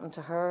what had happened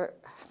to her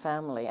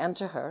family and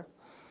to her,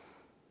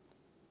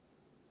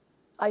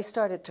 I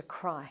started to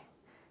cry.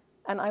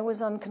 And I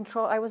was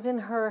uncontrolled. I was in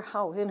her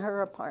house, in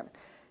her apartment.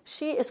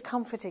 She is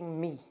comforting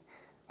me.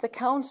 The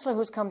counselor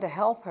who's come to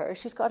help her,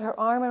 she's got her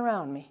arm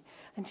around me.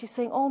 And she's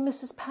saying, oh,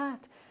 Mrs.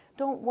 Pat,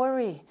 don't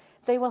worry.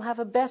 They will have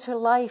a better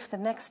life the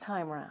next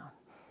time round.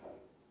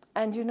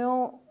 And you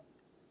know,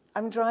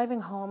 I'm driving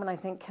home and I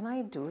think, can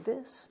I do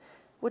this?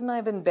 Wouldn't I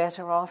have been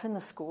better off in the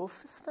school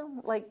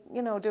system? Like,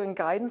 you know, doing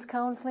guidance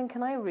counseling,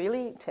 can I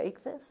really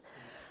take this?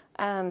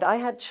 And I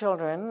had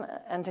children,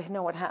 and to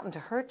know what happened to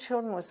her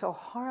children was so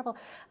horrible.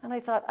 And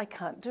I thought, I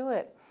can't do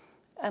it.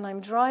 And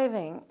I'm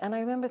driving, and I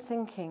remember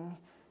thinking,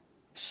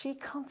 she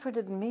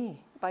comforted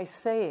me by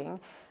saying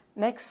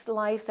Next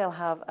life, they'll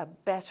have a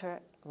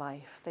better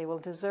life. They will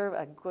deserve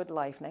a good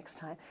life next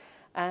time.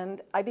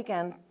 And I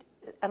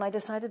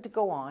decided to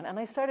go on, and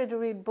I started to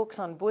read books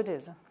on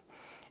Buddhism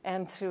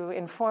and to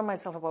inform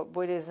myself about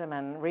Buddhism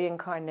and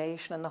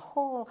reincarnation and the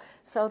whole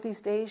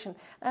Southeast Asian,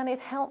 and it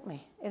helped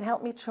me. It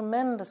helped me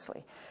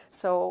tremendously.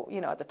 So,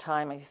 you know, at the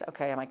time I said,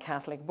 okay, I'm a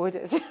Catholic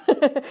Buddhist.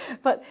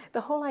 But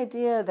the whole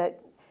idea that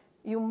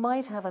you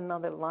might have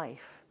another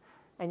life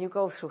and you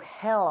go through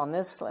hell on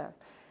this earth,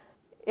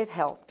 it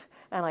helped.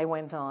 And I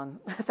went on,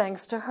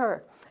 thanks to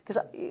her.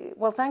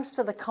 Well, thanks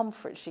to the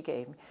comfort she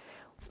gave me.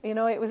 You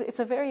know, it's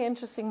a very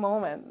interesting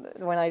moment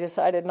when I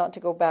decided not to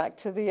go back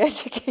to the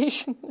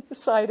education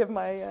side of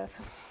my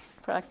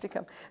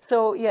practicum.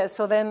 So, yeah,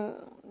 so then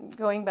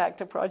going back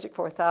to Project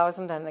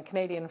 4000 and the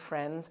Canadian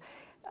Friends,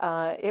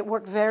 it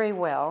worked very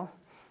well.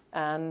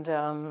 And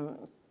then,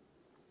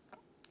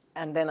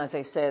 as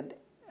I said,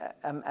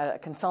 a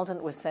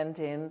consultant was sent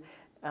in.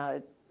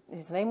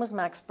 His name was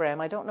Max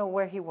Brem. I don't know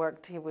where he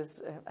worked. He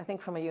was, I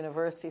think, from a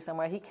university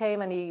somewhere. He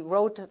came and he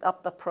wrote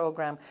up the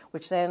program,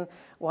 which then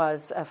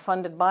was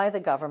funded by the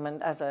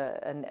government as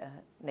a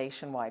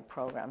nationwide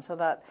program. So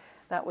that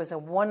was a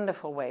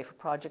wonderful way for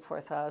Project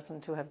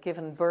 4000 to have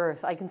given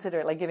birth. I consider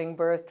it like giving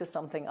birth to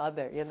something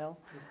other, you know.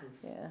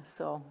 Mm-hmm. Yeah,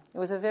 so it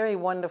was a very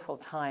wonderful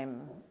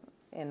time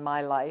in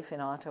my life in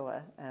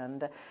Ottawa.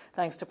 And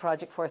thanks to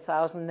Project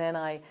 4000, then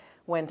I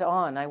went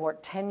on. I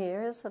worked 10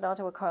 years at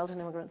Ottawa Carleton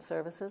Immigrant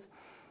Services.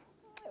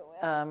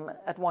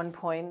 At one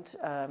point,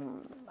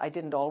 I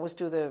didn't always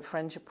do the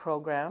friendship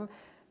program.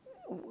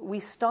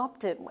 We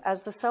stopped it.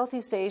 As the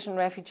Southeast Asian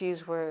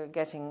refugees were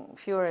getting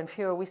fewer and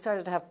fewer, we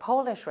started to have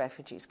Polish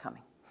refugees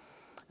coming.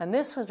 And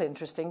this was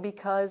interesting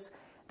because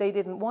they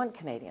didn't want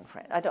Canadian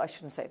friends. I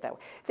shouldn't say it that way.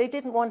 They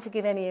didn't want to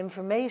give any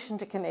information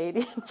to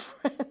Canadian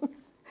friends.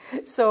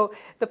 So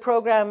the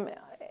program,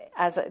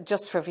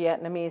 just for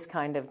Vietnamese,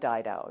 kind of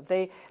died out.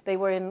 They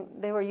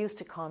were used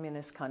to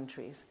communist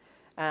countries,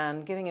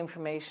 and giving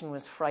information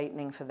was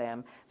frightening for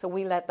them. So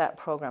we let that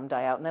program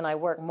die out. And then I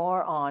worked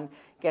more on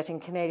getting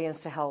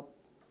Canadians to help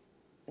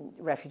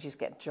refugees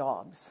get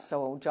jobs.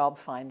 So job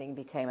finding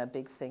became a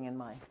big thing in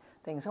my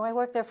thing. So I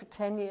worked there for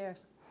 10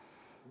 years.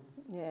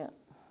 Yeah.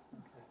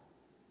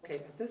 Okay,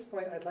 at this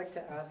point, I'd like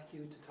to ask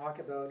you to talk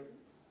about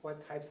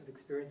what types of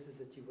experiences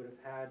that you would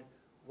have had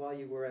while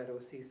you were at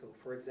OCISO.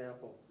 For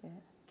example,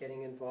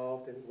 getting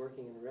involved in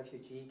working in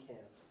refugee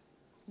camps,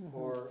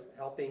 or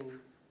helping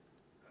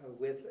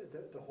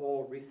with the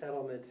whole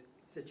resettlement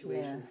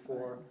situation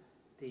for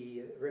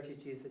the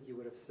refugees that you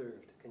would have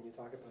served. Can you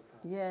talk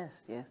about that?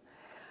 Yes, yes.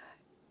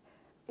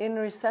 In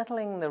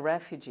resettling the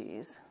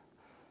refugees,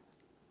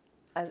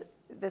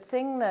 the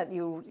thing that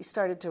you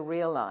started to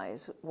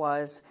realize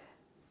was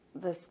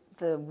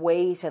the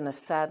weight and the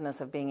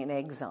sadness of being in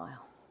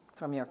exile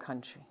from your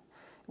country.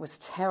 It was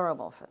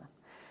terrible for them.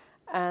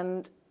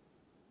 And,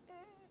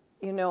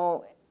 you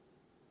know,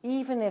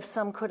 even if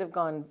some could have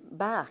gone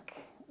back,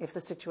 if the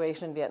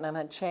situation in Vietnam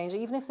had changed,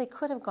 even if they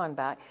could have gone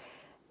back,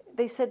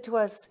 they said to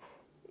us,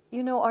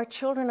 you know, our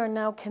children are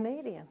now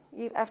Canadian.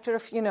 After,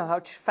 you know, how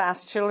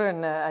fast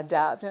children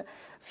adapt. A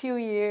few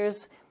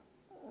years,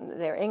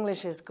 their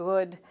English is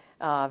good,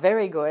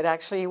 very good,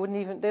 actually.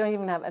 They don't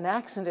even have an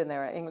accent in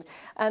their English.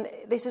 And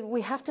they said,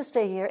 we have to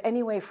stay here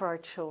anyway for our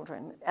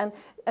children. And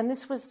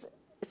this was,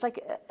 it's like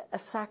a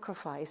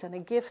sacrifice and a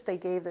gift they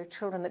gave their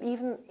children, that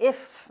even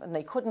if, and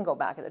they couldn't go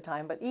back at the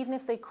time, but even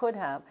if they could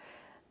have,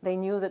 they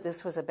knew that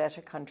this was a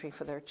better country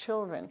for their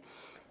children.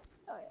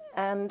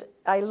 And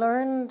I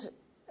learned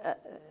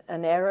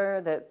an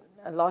error that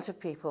a lot of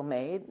people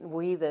made.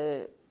 We,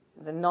 the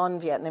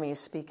non-Vietnamese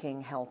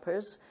speaking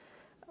helpers,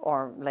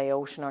 or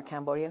Laotian or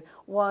Cambodian,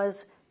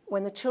 was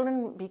when the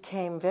children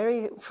became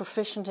very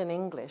proficient in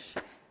English,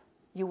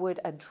 you would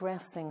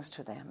address things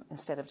to them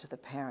instead of to the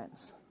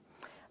parents.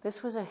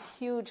 This was a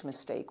huge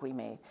mistake we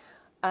made.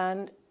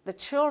 And the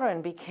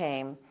children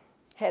became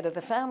head of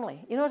the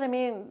family. You know what I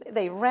mean?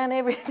 They ran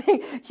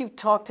everything. You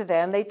talked to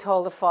them. They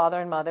told the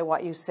father and mother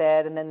what you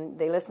said, and then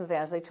they listened to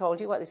them as they told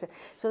you what they said.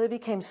 So they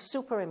became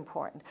super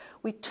important.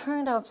 We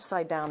turned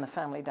upside down the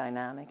family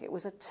dynamic. It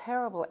was a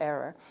terrible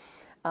error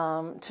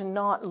to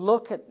not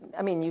look at,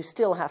 I mean, you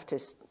still have to,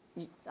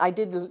 I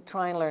did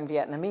try and learn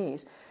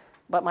Vietnamese,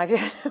 but my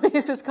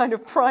Vietnamese was kind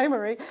of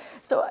primary.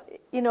 So,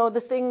 you know, the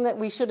thing that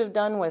we should have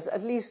done was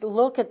at least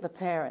look at the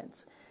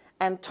parents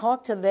and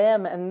talk to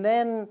them, and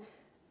then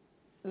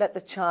let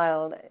the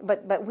child,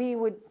 but we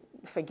would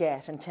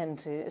forget and tend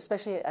to,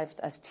 especially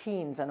as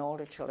teens and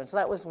older children. So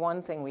that was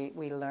one thing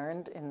we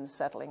learned in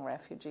settling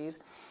refugees.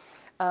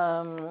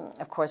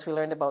 Of course, we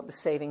learned about the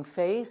saving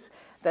face,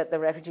 that the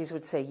refugees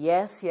would say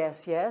yes,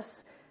 yes,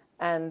 yes,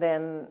 and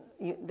then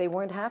they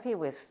weren't happy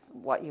with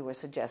what you were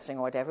suggesting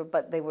or whatever,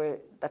 but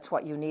that's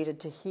what you needed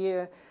to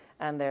hear,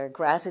 and their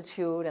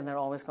gratitude, and they're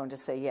always going to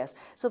say yes.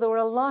 So there were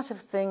a lot of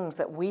things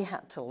that we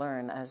had to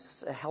learn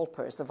as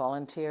helpers, the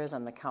volunteers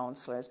and the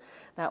counselors.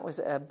 That was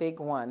a big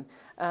one.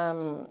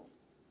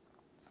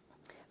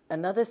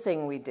 Another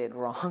thing we did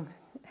wrong,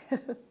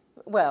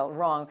 well,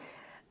 wrong,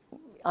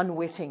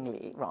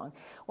 unwittingly wrong,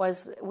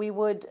 was we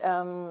would,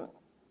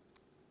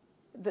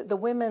 the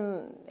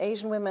women,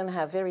 Asian women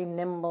have very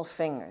nimble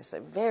fingers.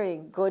 They're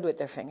very good with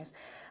their fingers.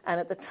 And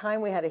at the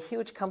time we had a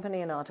huge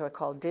company in Ottawa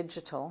called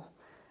Digital,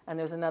 and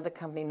there was another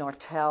company,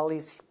 Nortel,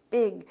 these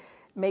big,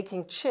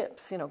 making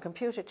chips, you know,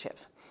 computer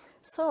chips.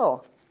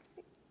 So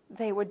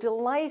they were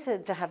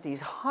delighted to have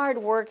these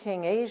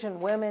hard-working Asian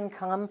women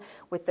come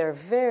with their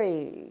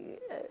very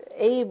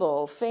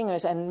able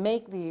fingers and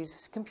make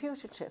these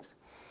computer chips.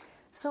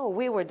 So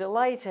we were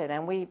delighted,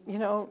 and we, you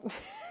know,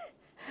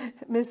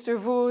 Mr.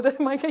 Vu,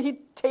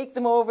 he'd take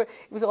them over.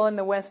 It was all in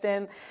the West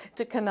End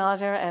to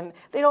Connaughter, and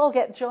they'd all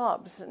get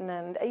jobs.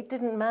 And it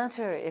didn't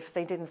matter if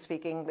they didn't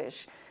speak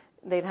English.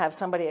 They'd have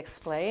somebody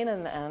explain,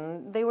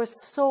 and they were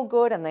so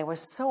good, and they were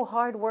so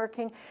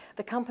hardworking.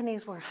 The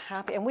companies were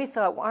happy, and we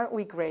thought, aren't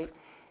we great?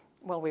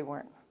 Well, we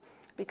weren't,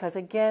 because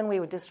again,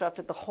 we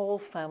disrupted the whole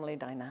family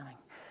dynamic.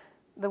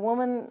 The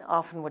woman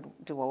often would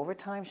do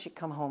overtime. She'd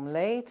come home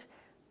late.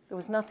 There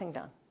was nothing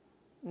done.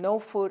 No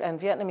food, and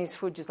Vietnamese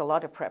food just a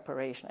lot of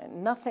preparation.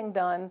 And nothing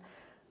done.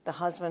 The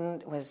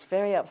husband was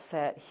very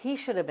upset. He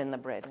should have been the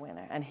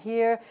breadwinner. And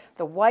here,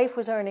 the wife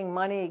was earning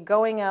money,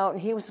 going out,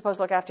 and he was supposed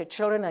to look after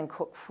children and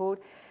cook food.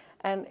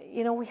 And,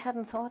 you know, we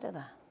hadn't thought of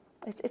that.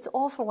 It's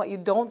awful what you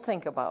don't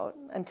think about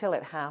until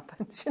it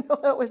happens. You know,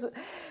 that was.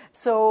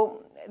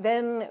 So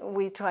then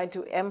we tried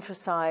to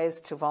emphasize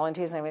to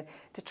volunteers,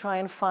 to try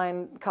and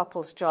find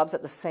couples jobs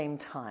at the same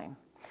time.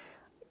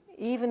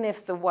 Even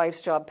if the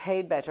wife's job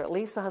paid better, at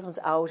least the husband's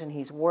out and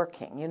he's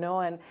working, you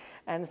know,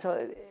 and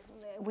so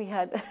we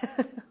had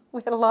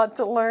we had a lot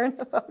to learn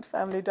about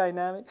family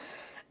dynamic,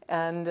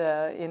 and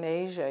in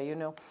Asia, you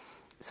know.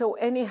 So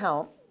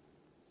anyhow,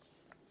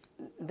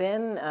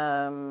 then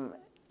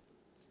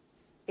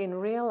in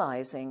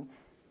realizing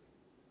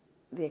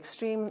the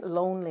extreme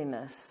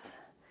loneliness,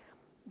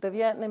 the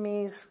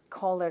Vietnamese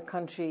call their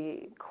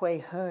country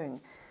Quê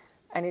Hương,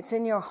 and it's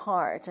in your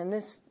heart, and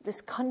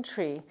this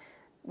country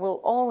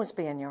will always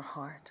be in your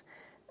heart.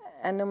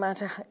 And no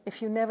matter,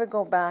 if you never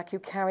go back, you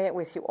carry it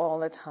with you all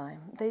the time.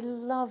 They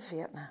love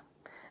Vietnam.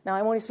 Now,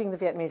 I'm only speaking the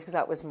Vietnamese because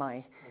that was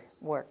my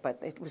work,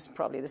 but it was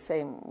probably the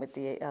same with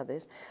the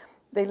others.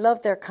 They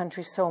loved their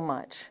country so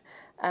much.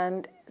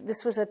 And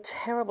this was a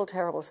terrible,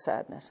 terrible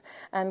sadness.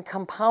 And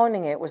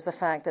compounding it was the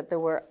fact that there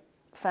were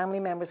family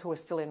members who were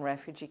still in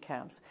refugee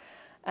camps.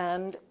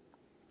 And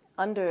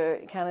under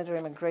Canada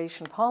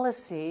immigration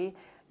policy,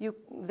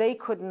 they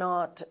could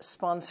not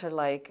sponsor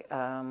like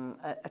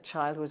a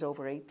child who was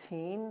over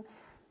 18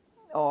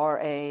 or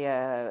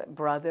a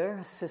brother,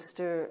 a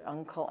sister,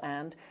 uncle,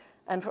 aunt.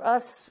 And for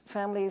us,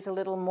 family is a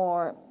little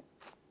more,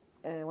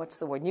 what's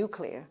the word,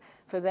 nuclear.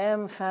 For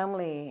them,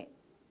 family,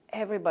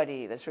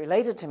 everybody that's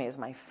related to me is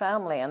my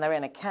family, and they're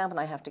in a camp and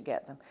I have to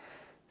get them.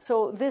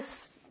 So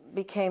this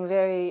became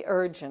very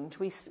urgent.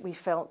 We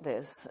felt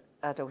this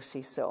at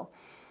OCISO.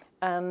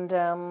 And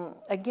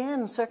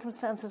again,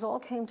 circumstances all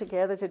came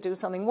together to do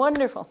something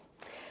wonderful.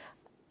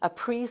 A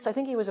priest, I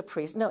think he was a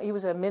priest, no, he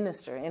was a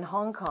minister in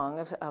Hong Kong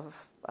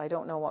of I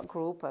don't know what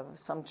group, of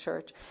some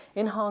church,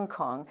 in Hong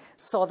Kong,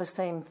 saw the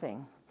same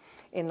thing.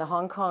 In the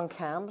Hong Kong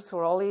camps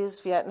were all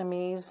these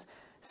Vietnamese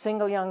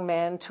single young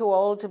men, too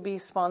old to be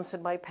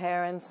sponsored by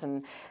parents,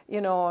 and, you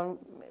know,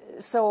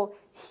 so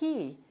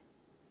he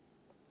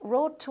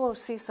wrote to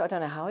OCISO, I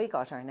don't know how he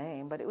got our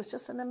name, but it was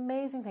just an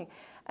amazing thing.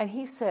 And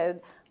he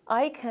said,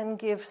 I can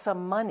give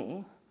some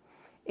money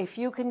if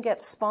you can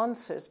get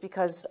sponsors,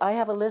 because I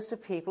have a list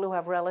of people who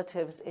have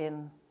relatives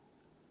in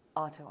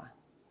Ottawa.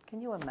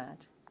 Can you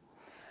imagine?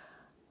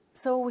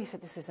 So we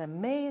said, this is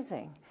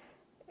amazing.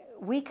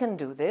 We can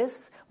do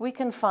this. We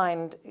can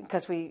find,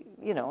 because we,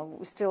 you know,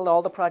 still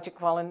all the project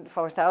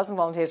 4,000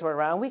 volunteers were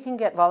around, we can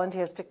get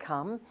volunteers to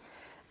come.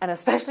 And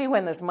especially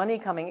when there's money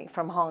coming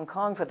from Hong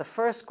Kong for the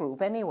first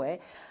group anyway,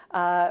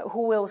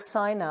 who will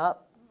sign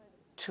up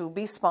to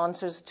be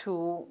sponsors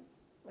to,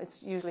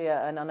 it's usually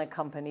an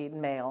unaccompanied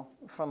male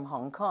from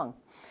Hong Kong.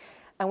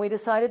 And we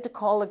decided to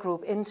call the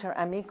group Inter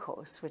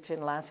Amigos, which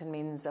in Latin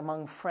means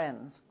among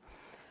friends.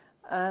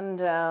 And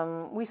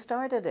we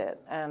started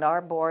it, and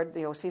our board,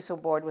 the OCISO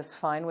board, was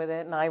fine with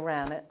it, and I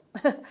ran it.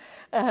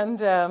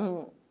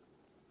 And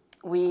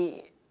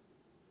we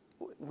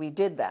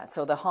did that.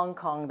 So the Hong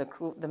Kong,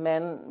 the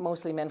men,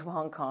 mostly men from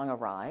Hong Kong,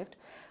 arrived.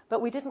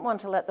 But we didn't want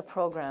to let the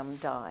program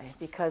die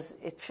because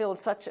it filled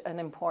such an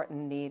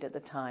important need at the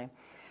time.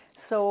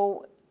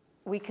 So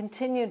we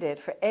continued it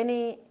for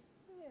any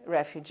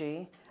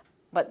refugee,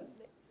 but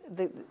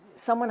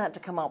someone had to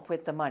come up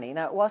with the money.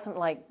 Now, it wasn't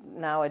like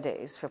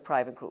nowadays for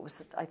private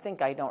groups.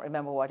 I don't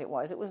remember what it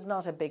was. It was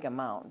not a big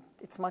amount.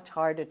 It's much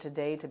harder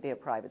today to be a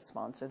private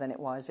sponsor than it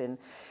was in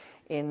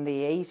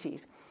the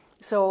 80s.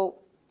 So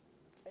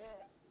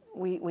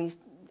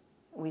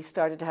we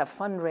started to have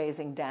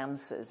fundraising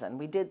dances, and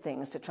we did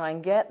things to try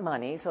and get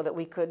money so that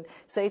we could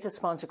say to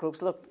sponsor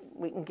groups, look,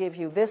 we can give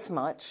you this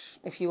much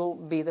if you'll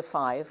be the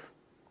 5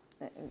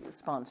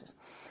 sponsors.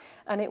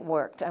 And it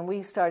worked, and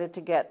we started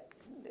to get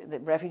the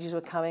refugees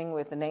were coming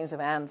with the names of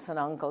aunts and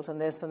uncles and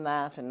this and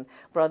that and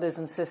brothers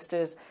and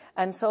sisters.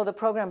 And so the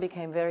program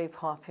became very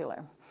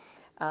popular.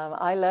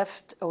 I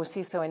left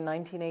OCISO in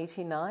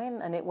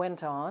 1989, and it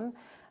went on.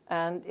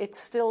 And it's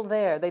still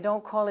there. They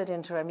don't call it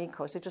Inter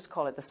Amigos, they just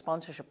call it the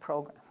sponsorship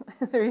program.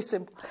 Very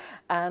simple.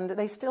 And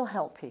they still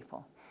help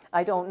people.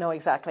 I don't know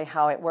exactly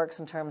how it works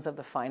in terms of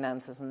the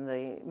finances, and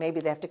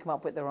maybe they have to come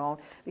up with their own,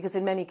 because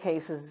in many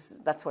cases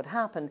that's what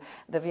happened.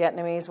 The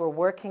Vietnamese were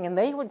working and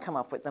they would come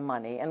up with the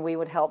money, and we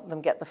would help them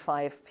get the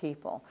 5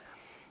 people.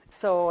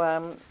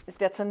 So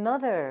that's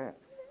another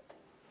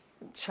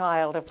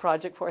child of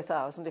Project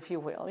 4000, if you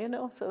will, you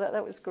know, so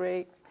that was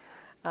great.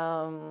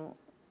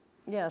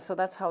 Yeah, so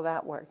that's how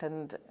that worked.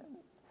 And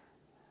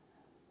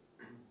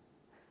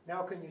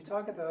now, can you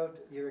talk about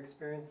your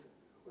experience?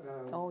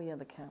 Oh yeah,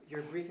 the camp.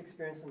 Your brief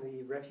experience in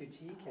the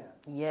refugee camp.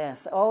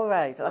 Yes. All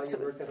right. While you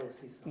worked at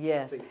OCISO.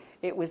 Yes. Please.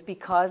 It was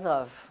because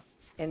of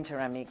Inter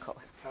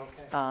Amigos.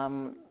 Okay.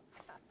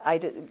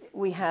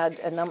 We had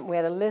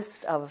a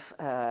list of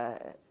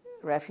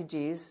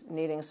refugees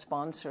needing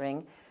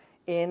sponsoring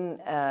in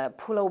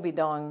Pulau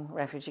Bidong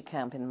refugee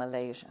camp in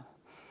Malaysia,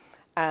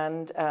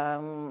 and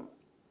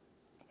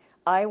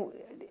I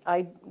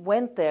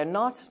went there.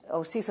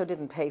 CISO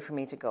didn't pay for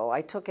me to go.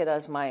 I took it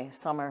as my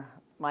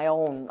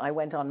own. I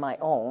went on my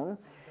own,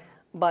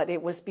 but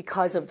it was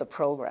because of the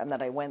program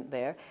that I went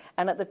there.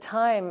 And at the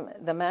time,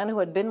 the man who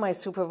had been my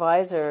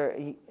supervisor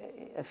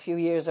a few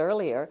years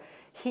earlier,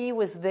 he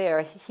was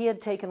there. He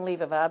had taken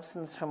leave of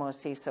absence from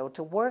OCISO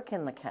to work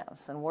in the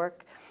camps and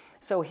work.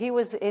 So he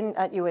was with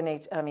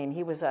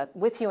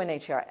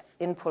UNHCR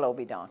in Pulau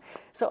Bidong.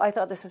 So I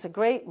thought, this is a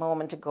great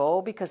moment to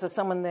go because there's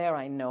someone there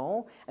I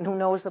know and who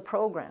knows the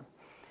program.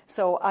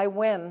 So I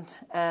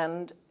went,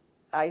 and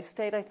I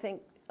stayed, I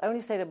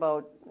only stayed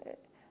about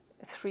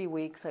 3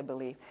 weeks, I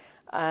believe.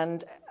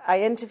 And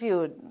I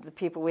interviewed the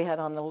people we had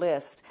on the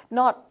list.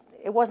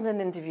 It wasn't an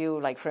interview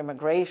like for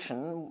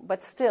immigration,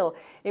 but still,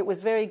 it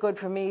was very good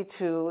for me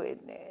to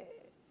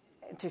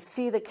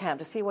see the camp,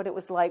 to see what it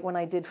was like when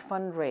I did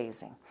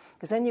fundraising.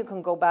 Because then you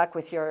can go back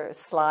with your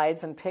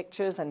slides and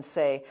pictures and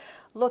say,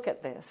 look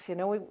at this, you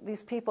know,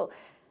 these people,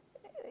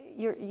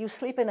 you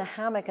sleep in a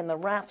hammock and the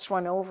rats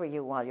run over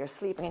you while you're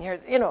sleeping.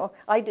 And you know,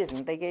 I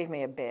didn't, they gave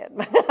me a bed.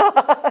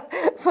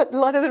 But a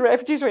lot of the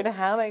refugees were in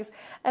hammocks,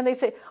 and they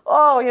say,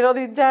 oh, you know,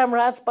 these damn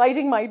rats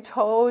biting my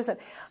toes.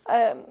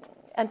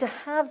 And to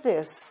have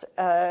this,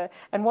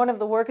 and one of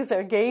the workers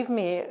there gave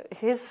me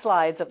his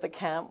slides of the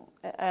camp,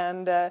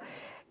 and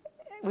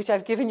which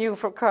I've given you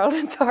for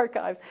Carlton's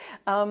archives,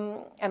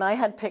 and I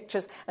had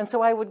pictures, and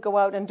so I would go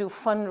out and do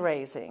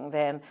fundraising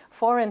then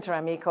for Inter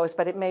Amigos,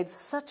 but it made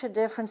such a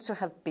difference to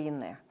have been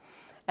there,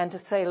 and to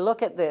say,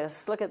 look at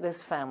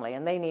this family,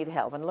 and they need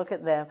help, and look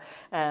at them,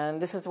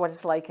 and this is what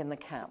it's like in the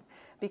camp.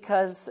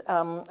 Because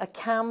a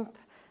camp,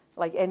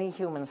 like any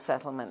human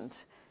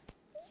settlement,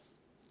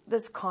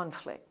 there's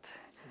conflict.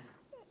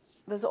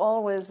 There's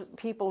always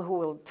people who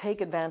will take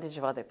advantage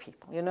of other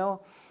people, you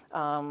know?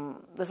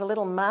 There's a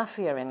little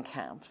mafia in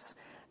camps,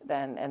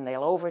 and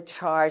they'll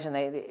overcharge,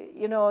 and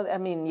you know, I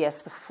mean,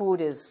 yes, the food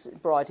is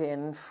brought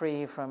in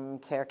free from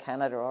Care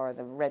Canada or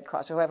the Red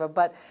Cross or whoever,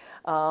 but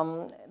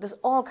there's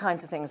all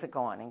kinds of things that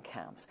go on in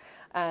camps.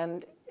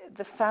 And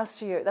the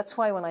faster that's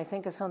why when I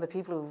think of some of the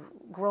people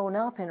who've grown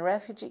up in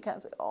refugee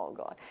camps, oh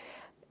God,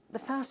 the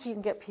faster you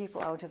can get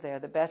people out of there,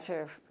 the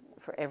better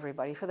for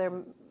everybody, for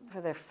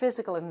their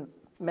physical and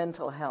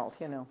mental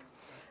health, you know.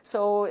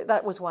 So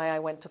that was why I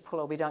went to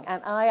Pulau Bidong.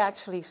 And I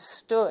actually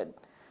stood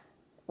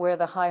where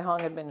the Hai Hong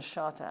had been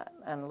shot at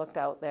and looked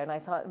out there. And I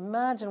thought,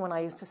 imagine when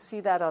I used to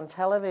see that on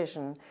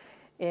television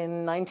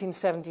in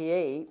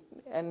 1978.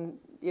 And,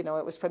 you know,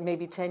 it was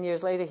maybe 10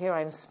 years later, here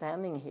I'm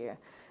standing here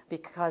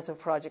because of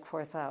Project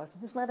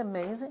 4000. Isn't that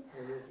amazing?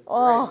 It is.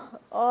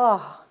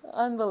 Oh,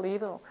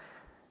 unbelievable.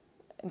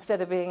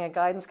 Instead of being a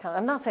guidance counselor,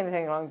 I'm not saying there's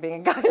anything wrong with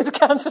being a guidance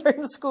counselor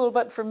in school,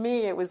 but for me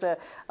it was a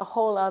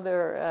whole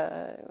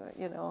other,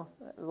 you know,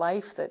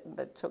 life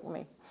that took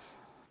me.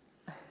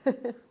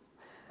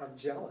 I'm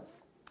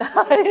jealous.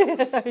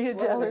 Are you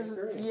jealous?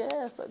 Experience.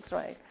 Yes, that's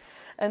right.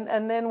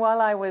 And then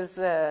while I was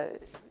the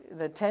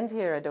 10th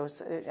year at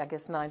I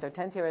guess 9th or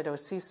 10th year at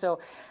OCISO,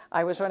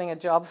 I was running a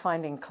job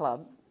finding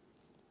club,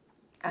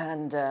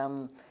 and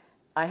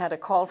I had a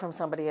call from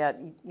somebody at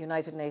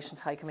United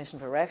Nations High Commission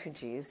for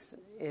Refugees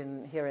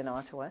here in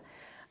Ottawa,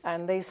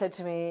 and they said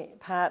to me,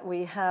 Pat,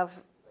 we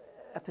have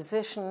a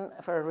position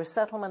for a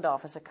resettlement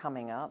officer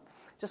coming up.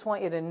 Just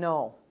want you to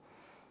know.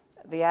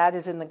 The ad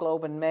is in the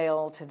Globe and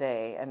Mail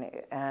today,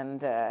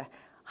 and I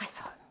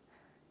thought,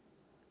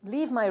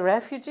 leave my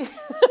refugee,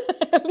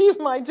 leave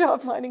my job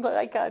finding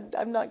club.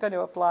 I'm not going to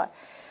apply.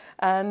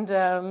 And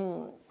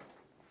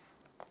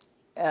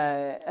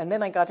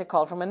then I got a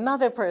call from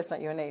another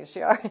person at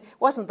UNHCR. It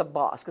wasn't the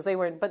boss, because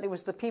but it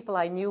was the people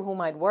I knew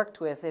whom I'd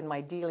worked with in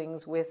my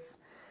dealings with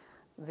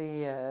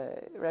the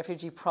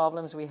refugee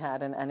problems we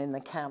had, and in the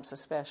camps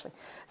especially.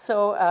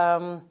 So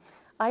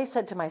I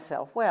said to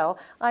myself, well,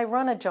 I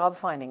run a job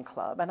finding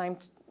club, and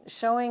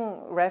showing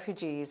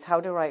refugees how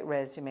to write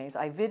resumes.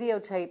 I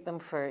videotape them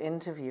for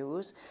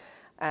interviews,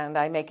 and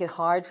I make it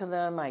hard for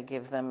them. I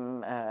give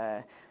them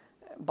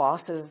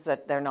bosses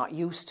that they're not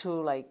used to,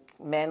 like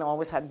men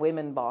always had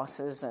women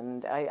bosses,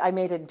 and I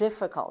made it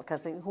difficult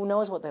because who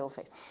knows what they'll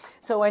face.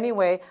 So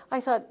anyway, I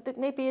thought that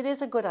maybe it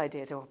is a good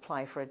idea to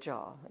apply for a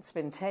job. It's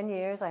been 10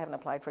 years, I haven't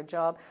applied for a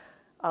job.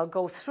 I'll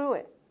go through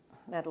it.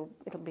 It'll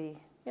be,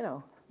 you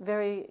know,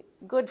 very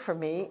good for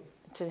me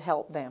to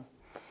help them.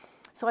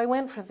 So I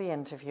went for the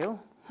interview,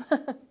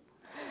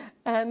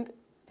 and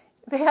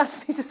they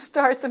asked me to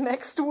start the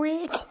next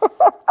week.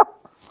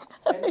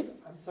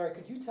 I'm sorry,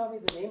 could you tell me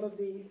the name of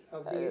the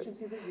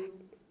agency that you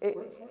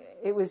worked for?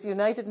 It was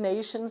United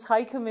Nations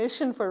High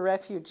Commission for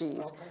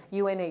Refugees, okay.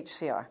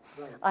 UNHCR.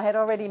 Right. I had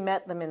already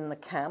met them in the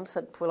camps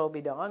at Pulau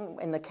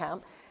Bidong, in the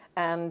camp,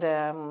 and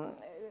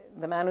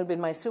the man who'd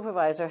been my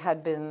supervisor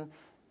had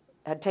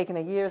taken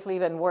a year's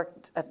leave and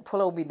worked at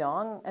Pulau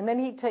Bidong, and then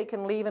he'd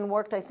taken leave and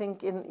worked, I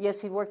think,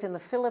 he worked in the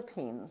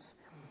Philippines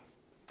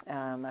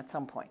at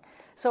some point.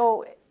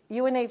 So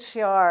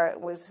UNHCR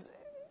was,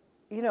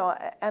 you know,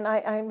 and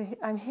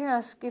I'm here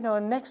asked, you know,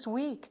 next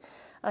week.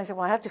 And I said,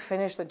 well, I have to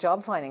finish the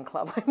job finding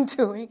club I'm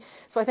doing.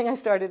 So I think I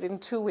started in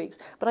 2 weeks.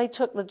 But I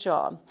took the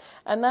job.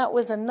 And that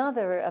was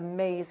another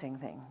amazing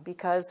thing,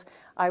 because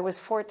I was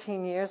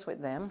 14 years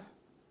with them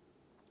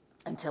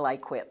until I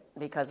quit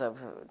because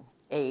of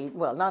age.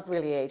 Well, not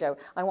really age.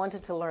 I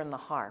wanted to learn the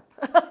harp.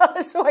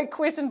 So I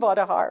quit and bought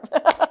a harp.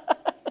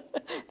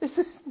 This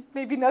is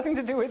maybe nothing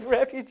to do with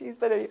refugees,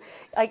 but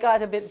I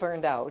got a bit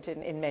burned out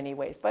in many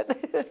ways. But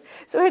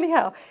so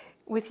anyhow,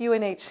 with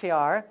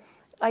UNHCR,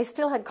 I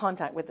still had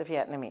contact with the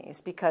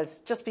Vietnamese,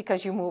 because just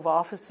because you move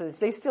offices,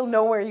 they still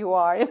know where you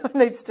are, you know, and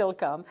they'd still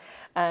come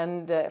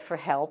and for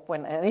help.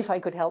 And if I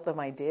could help them,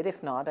 I did.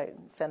 If not, I'd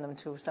send them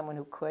to someone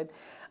who could.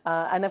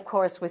 And of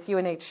course, with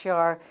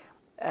UNHCR,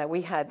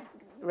 we had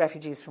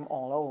refugees from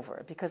all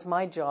over, because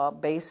my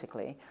job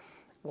basically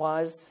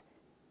was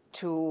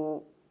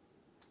to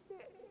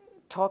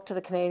talk to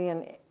the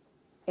Canadian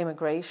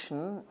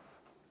immigration,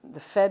 the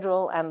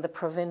federal and the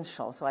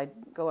provincial. So I'd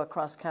go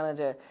across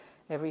Canada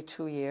every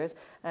 2 years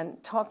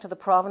and talk to the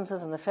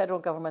provinces and the federal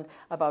government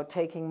about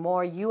taking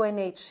more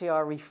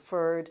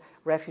UNHCR-referred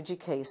refugee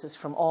cases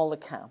from all the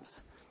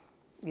camps.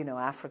 You know,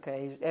 Africa,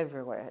 Asia,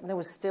 everywhere. And there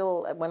was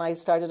still, when I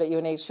started at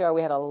UNHCR,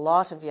 we had a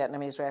lot of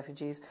Vietnamese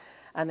refugees,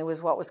 and there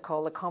was what was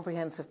called the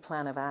Comprehensive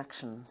Plan of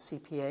Action,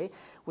 CPA,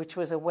 which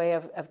was a way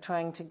of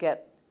trying to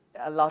get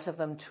a lot of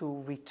them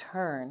to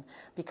return,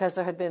 because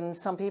there had been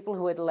some people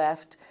who had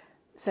left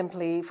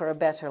simply for a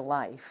better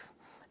life,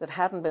 that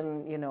hadn't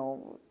been, you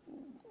know,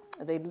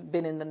 they'd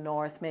been in the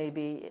north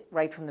maybe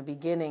right from the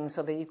beginning,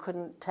 so that you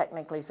couldn't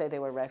technically say they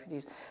were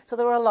refugees. So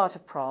there were a lot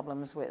of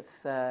problems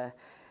with that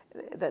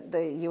the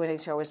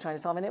UNHCR was trying to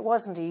solve, and it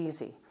wasn't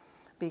easy,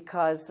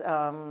 because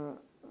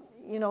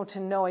you know, to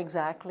know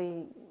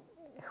exactly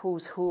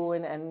who's who,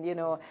 and you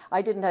know,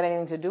 I didn't have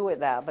anything to do with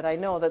that, but I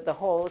know that the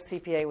whole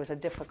CPA was a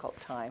difficult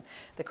time,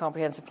 the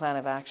Comprehensive Plan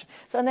of Action.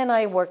 So, and then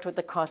I worked with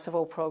the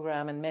Kosovo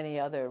program and many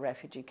other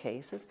refugee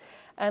cases,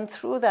 and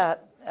through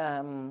that,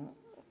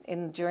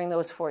 during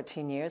those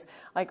 14 years,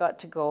 I got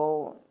to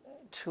go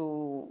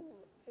to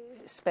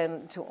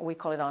we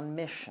call it on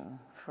mission,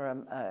 for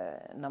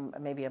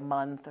maybe a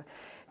month,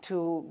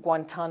 to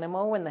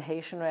Guantanamo when the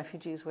Haitian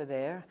refugees were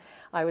there.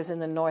 I was in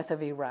the north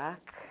of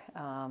Iraq,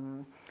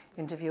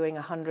 interviewing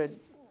 100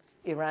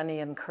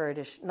 Iranian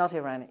Kurdish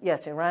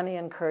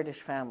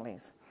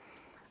families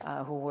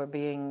who were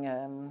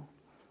being,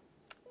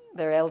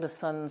 their eldest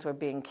sons were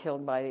being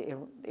killed by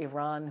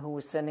Iran, who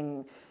was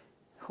sending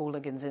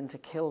hooligans in to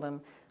kill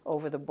them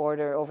over the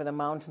border, over the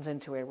mountains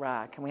into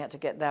Iraq, and we had to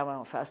get that one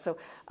out fast. So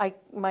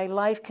my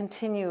life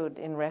continued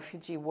in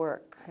refugee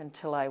work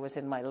until I was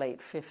in my late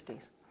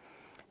 50s.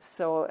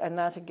 So, and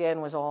that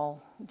again was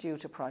all due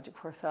to Project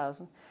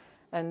 4000.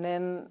 And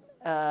then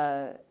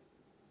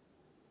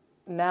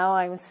now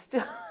I'm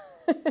still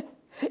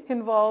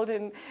involved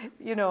in,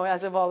 you know,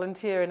 as a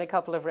volunteer in a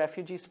couple of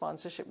refugee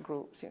sponsorship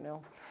groups, you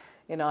know.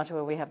 In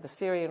Ottawa, we have the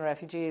Syrian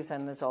refugees,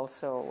 and there's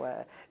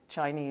also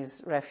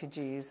Chinese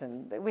refugees,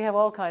 and we have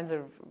all kinds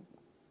of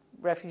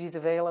refugees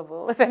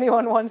available. If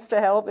anyone wants to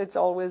help, it's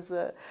always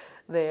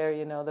there.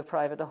 You know,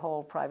 the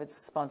whole private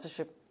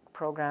sponsorship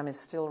program is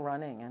still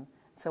running, and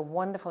it's a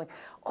wonderful thing.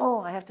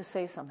 Oh, I have to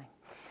say something.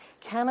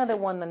 Canada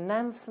won the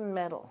Nansen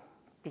Medal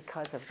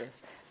because of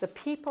this. The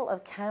people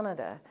of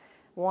Canada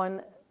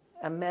won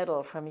a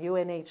medal from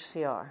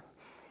UNHCR.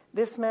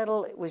 This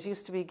medal was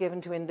used to be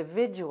given to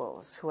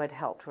individuals who had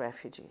helped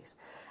refugees.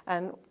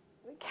 And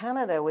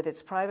Canada, with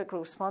its private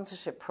group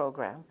sponsorship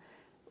program,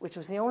 which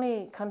was the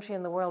only country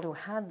in the world who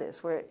had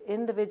this, where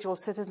individual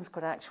citizens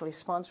could actually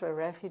sponsor a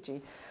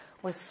refugee,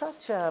 was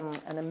such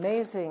an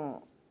amazing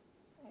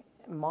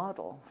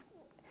model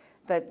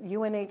that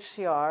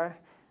UNHCR,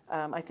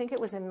 I think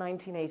it was in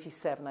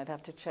 1987, I'd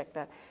have to check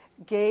that,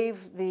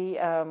 gave the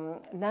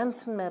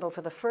Nansen Medal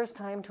for the first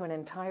time to an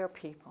entire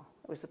people.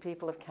 It was the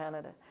people of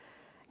Canada.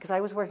 Because I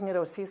was working at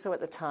OCISO at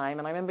the time,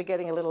 and I remember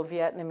getting a little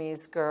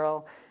Vietnamese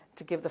girl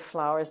to give the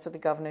flowers to the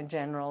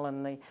Governor-General,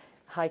 and the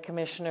High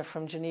Commissioner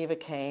from Geneva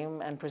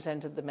came and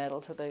presented the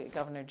medal to the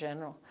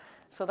Governor-General.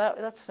 So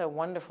that's a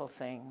wonderful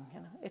thing.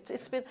 You know,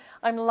 it's been.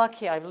 I'm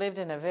lucky. I've lived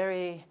in a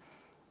very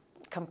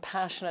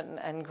compassionate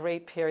and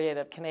great period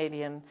of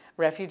Canadian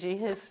refugee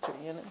history.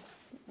 You know.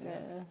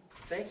 Yeah.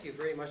 Thank you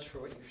very much for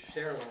what you've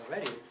shared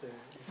already. It's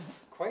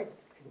quite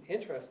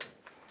interesting.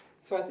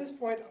 So at this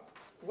point,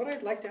 what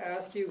I'd like to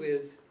ask you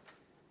is,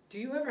 do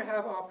you ever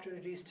have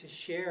opportunities to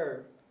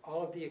share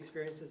all of the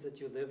experiences that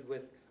you lived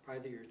with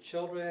either your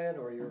children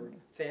or your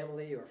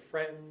family or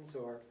friends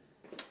or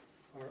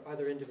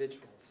other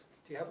individuals?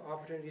 Do you have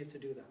opportunities to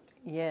do that?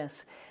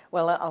 Yes.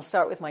 Well, I'll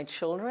start with my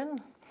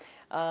children.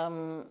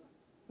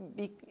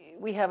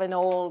 We have an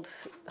old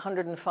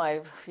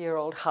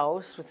 105-year-old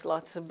house with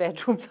lots of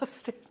bedrooms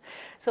upstairs.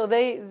 So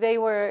they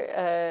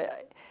were,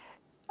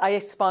 I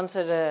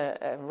sponsored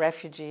a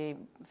refugee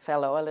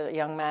fellow, a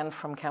young man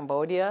from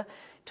Cambodia.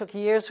 It took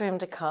years for him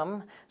to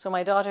come. So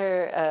my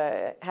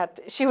daughter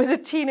she was a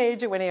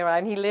teenager when he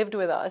arrived, and he lived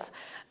with us.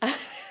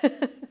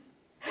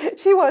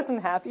 She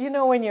wasn't happy. You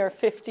know, when you're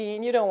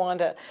 15, you don't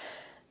want a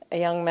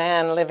young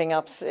man living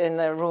up in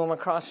the room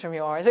across from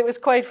yours. It was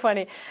quite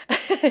funny.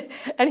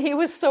 And he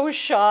was so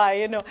shy,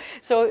 you know.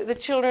 So the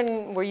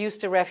children were used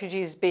to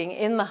refugees being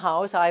in the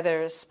house,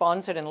 either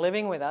sponsored and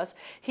living with us.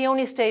 He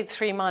only stayed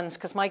 3 months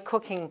because my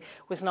cooking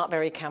was not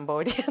very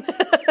Cambodian.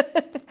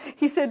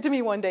 He said to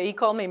me one day, he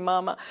called me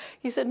Mama.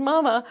 He said,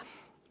 Mama,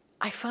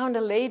 I found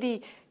a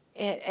lady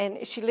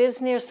and she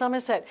lives near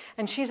Somerset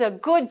and she's a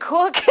good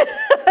cook.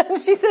 And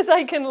she says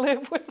I can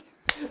live with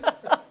her.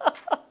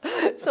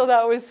 So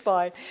that was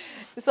fine.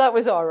 So that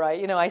was all right.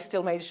 You know, I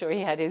still made sure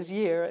he had his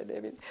year.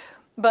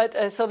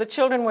 But so the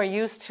children were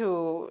used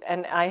to,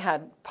 and I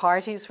had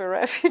parties for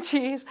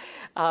refugees.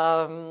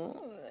 I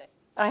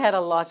had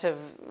a lot of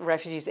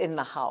refugees in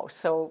the house.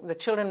 So the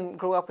children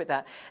grew up with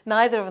that.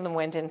 Neither of them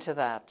went into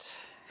that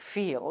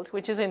field,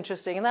 which is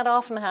interesting. And that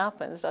often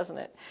happens, doesn't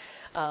it?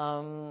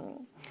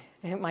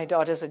 My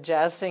daughter's a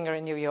jazz singer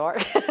in New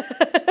York.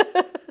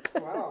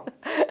 Wow.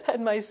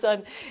 And my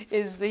son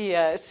is the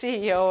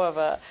CEO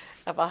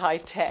of a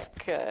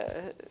high-tech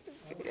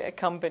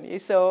company.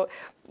 So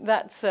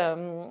that's,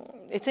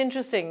 it's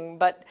interesting,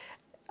 but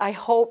I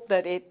hope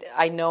that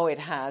I know it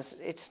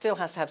still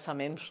has to have some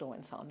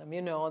influence on them,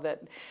 you know,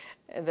 that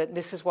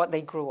this is what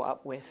they grew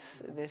up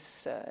with,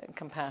 this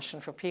compassion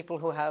for people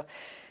who have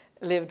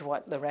lived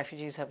what the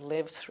refugees have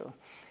lived through.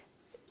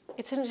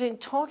 It's interesting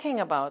talking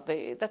about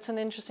that's an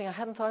interesting, I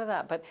hadn't thought of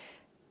that, but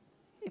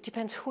it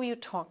depends who you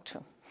talk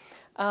to.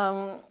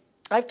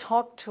 I've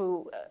talked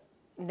to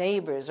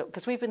neighbors,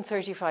 because we've been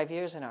 35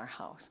 years in our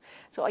house.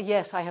 So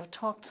yes, I have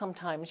talked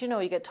sometimes, you know,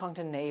 you get talking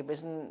to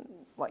neighbors and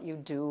what you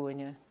do,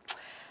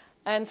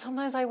 and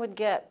sometimes I would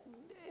get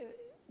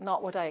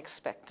not what I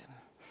expected.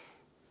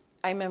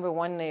 I remember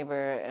one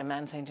neighbor, a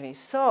man saying to me,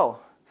 so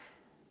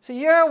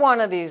you're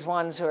one of these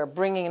ones who are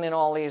bringing in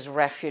all these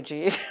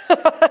refugees.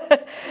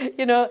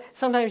 You know,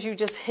 sometimes you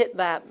just hit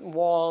that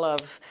wall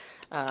of,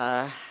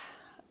 I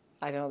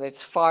don't know,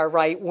 it's far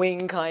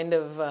right-wing kind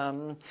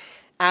of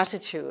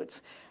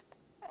attitudes.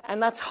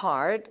 And that's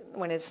hard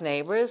when it's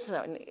neighbors.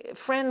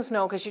 Friends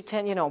know, because you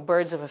tend, you know,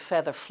 birds of a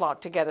feather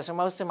flock together. So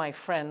most of my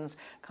friends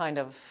kind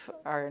of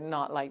are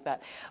not like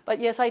that.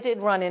 But yes, I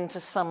did run into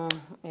some,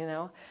 you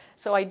know.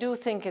 So I do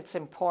think it's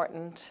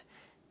important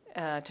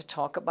to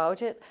talk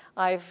about it.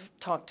 I've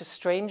talked to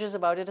strangers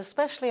about it,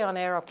 especially on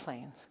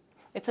airplanes.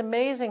 It's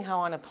amazing how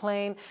on a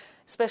plane,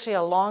 especially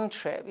a long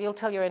trip, you'll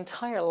tell your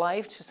entire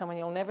life to someone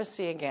you'll never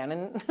see again,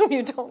 and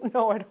you don't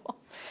know at all.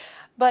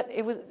 But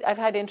I've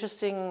had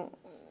interesting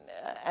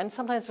and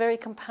sometimes very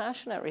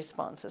compassionate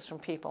responses from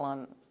people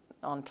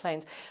on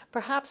planes.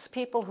 Perhaps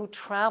people who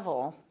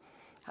travel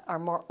are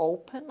more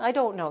open. I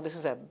don't know, this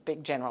is a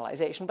big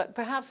generalization, but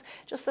perhaps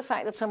just the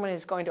fact that someone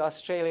is going to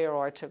Australia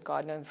or to,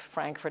 God knows,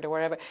 Frankfurt or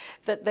wherever,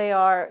 that they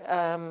are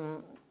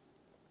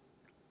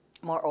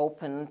more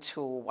open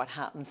to what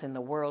happens in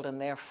the world,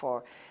 and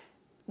therefore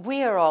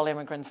we are all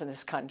immigrants in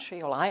this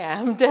country. Well, I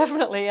am,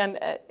 definitely, and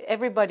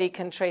everybody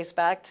can trace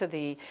back to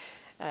the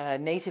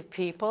native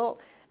people,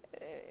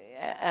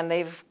 and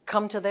they've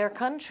come to their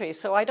country.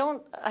 So I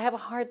have a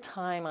hard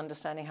time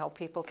understanding how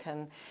people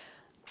can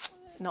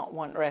not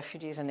want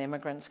refugees and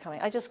immigrants coming.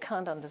 I just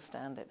can't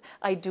understand it.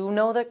 I do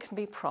know there can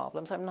be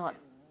problems. I'm not,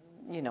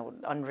 you know,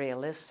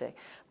 unrealistic.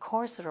 Of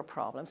course there are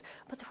problems,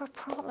 but there were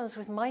problems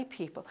with my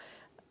people.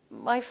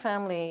 My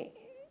family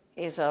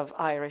is of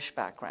Irish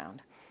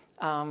background.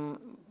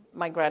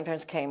 My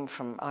grandparents came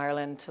from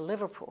Ireland to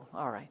Liverpool.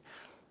 All right.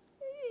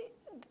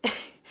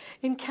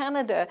 In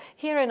Canada,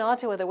 here in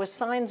Ottawa, there were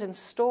signs in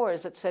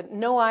stores that said,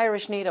 no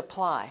Irish need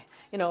apply.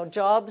 You know,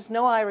 jobs,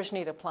 no Irish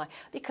need apply.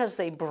 Because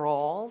they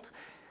brawled,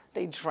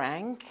 they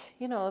drank,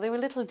 you know, they were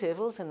little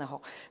devils in the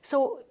hole.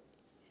 So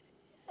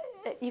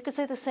you could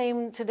say the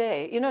same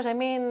today. You know what I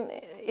mean?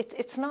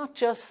 It's not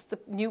just the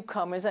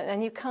newcomers,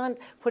 and you can't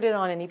put it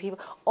on any people.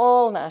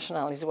 All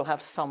nationalities will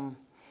have some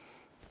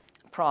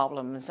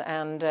problems.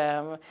 And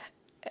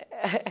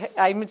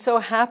I'm so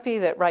happy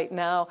that right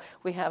now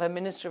we have a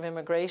Minister of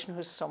Immigration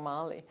who's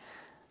Somali.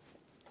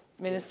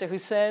 Minister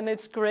Hussein,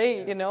 it's great,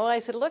 Yes. you know. I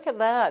said, look at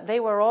that. They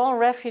were all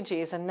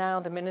refugees, and now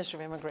the Minister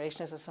of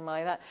Immigration is a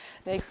Somali. That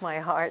makes my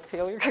heart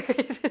feel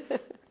great.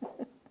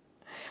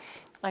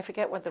 I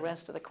forget what the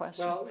rest of the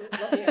question. Well,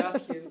 let me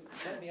ask you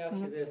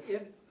this.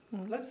 If,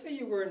 let's say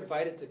you were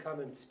invited to come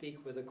and speak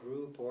with a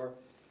group, or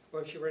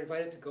if you were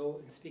invited to go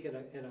and speak in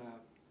a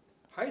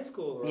high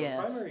school or Yes.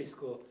 a primary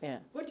school, Yeah.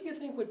 what do you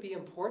think would be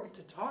important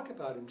to talk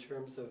about in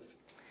terms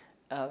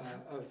of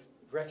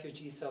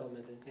refugee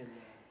settlement in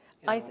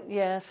Ottawa?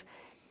 Yes.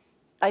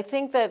 I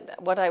think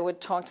that what I would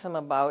talk to them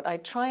about, I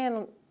try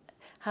and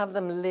have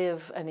them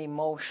live an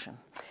emotion.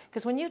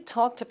 Because when you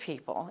talk to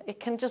people, it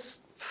can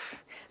just,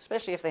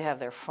 especially if they have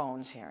their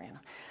phones here, you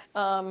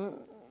know,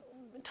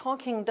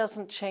 talking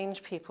doesn't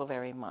change people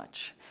very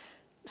much.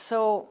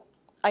 So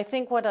I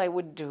think what I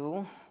would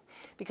do,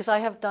 because I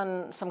have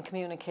done some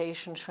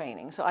communication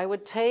training, so I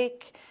would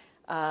take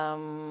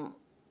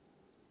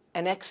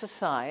an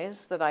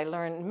exercise that I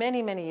learned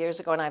many, many years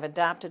ago, and I've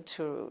adapted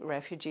to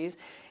refugees,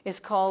 is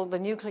called the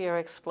nuclear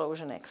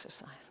explosion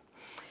exercise.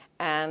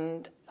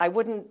 And I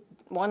wouldn't,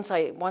 once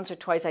or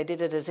twice I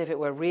did it as if it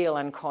were real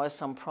and caused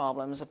some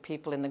problems of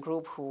people in the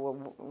group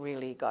who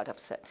really got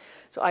upset.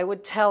 So I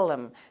would tell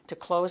them to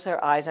close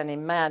their eyes and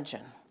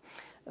imagine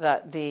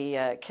that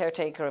the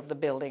caretaker of the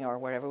building or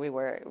wherever we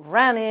were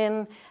ran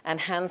in and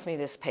hands me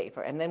this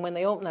paper. And then when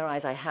they open their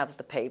eyes, I have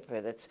the paper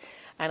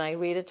and I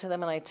read it to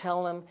them and I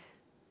tell them,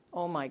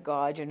 oh my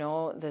God, you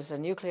know, there's a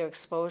nuclear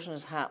explosion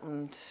has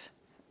happened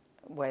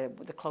where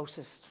the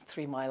closest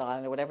 3 Mile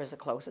Island or whatever is the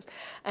closest.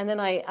 And then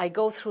I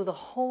go through the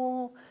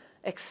whole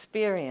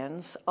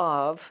experience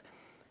of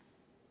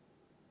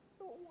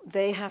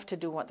they have to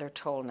do what they're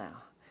told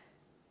now.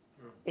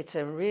 It's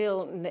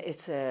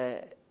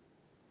a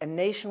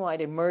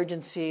nationwide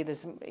emergency.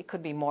 It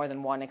could be more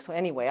than one.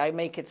 Anyway, I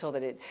make it so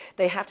that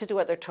they have to do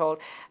what they're told.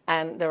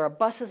 And there are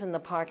buses in the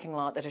parking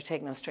lot that are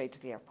taking them straight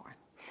to the airport.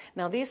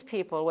 Now, these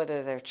people,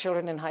 whether they're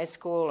children in high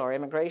school or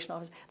immigration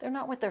officers, they're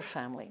not with their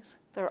families.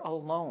 They're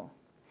alone.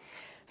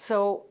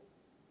 So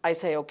I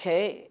say,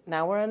 okay,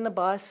 now we're in the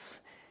bus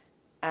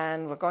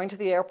and we're going to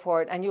the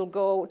airport and you'll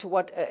go to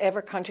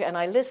whatever country. And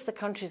I list the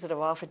countries that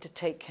have offered to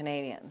take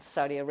Canadians: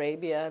 Saudi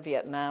Arabia,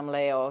 Vietnam,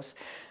 Laos,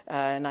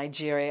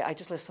 Nigeria. I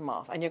just list them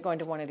off. And you're going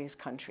to one of these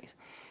countries.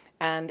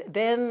 And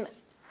then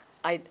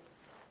I'm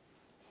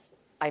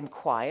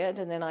quiet,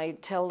 and then I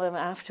tell them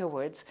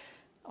afterwards,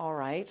 all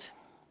right,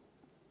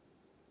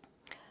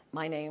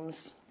 my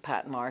name's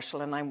Pat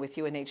Marshall, and I'm with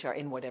UNHCR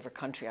in whatever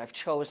country I've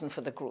chosen for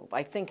the group.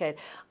 I think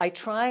I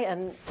try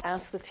and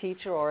ask the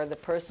teacher or the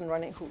person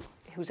running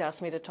who's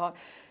asked me to talk,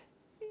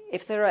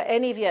 if there are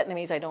any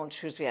Vietnamese, I don't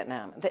choose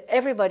Vietnam.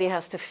 Everybody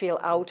has to feel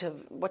out of,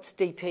 what's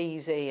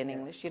dépaysé in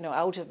English, you know,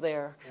 out of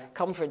their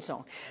comfort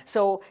zone.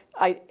 So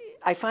I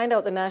find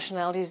out the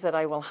nationalities that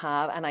I will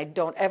have, and I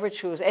don't ever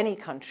choose any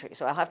country.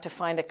 So I'll have to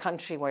find a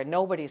country where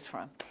nobody's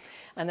from.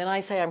 And then I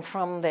say I'm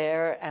from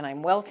there, and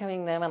I'm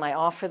welcoming them, and I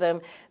offer them,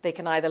 they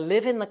can either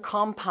live in the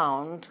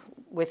compound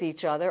with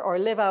each other or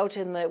live out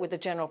with the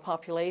general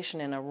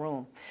population in a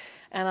room.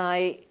 And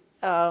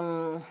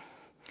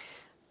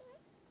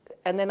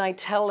and then I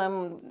tell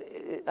them,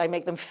 I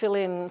make them fill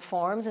in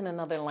forms in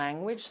another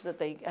language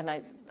and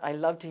I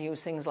love to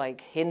use things like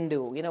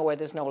Hindu, you know, where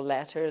there's no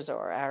letters,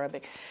 or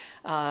Arabic,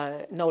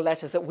 no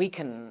letters that we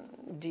can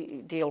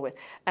deal with.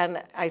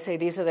 And I say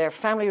these are their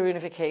family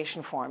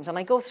reunification forms. And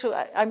I go through,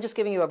 I'm just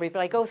giving you a brief,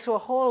 but I go through a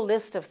whole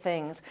list of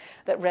things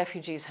that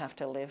refugees have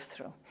to live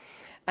through.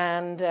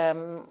 And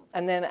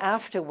then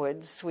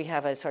afterwards, we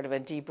have a sort of a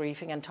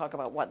debriefing and talk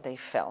about what they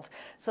felt.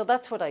 So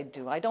that's what I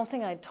do. I don't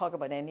think I talk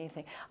about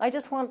anything. I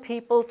just want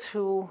people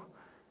to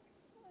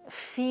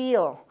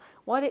feel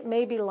what it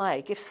may be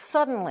like if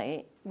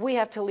suddenly we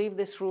have to leave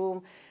this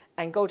room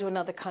and go to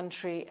another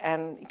country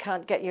and you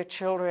can't get your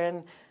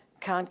children,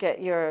 can't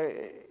get your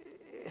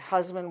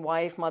husband,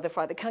 wife, mother,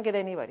 father, can't get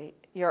anybody.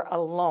 You're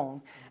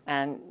alone.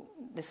 And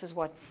this is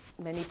what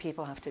many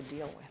people have to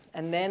deal with.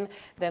 And then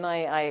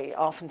I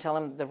often tell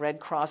them the Red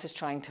Cross is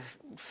trying to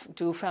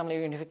do family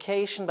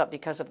reunification, but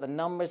because of the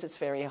numbers, it's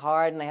very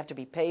hard, and they have to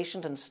be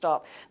patient and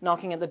stop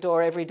knocking at the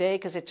door every day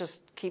because it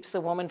just keeps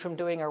the woman from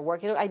doing her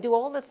work. You know, I do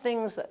all the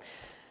things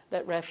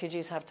that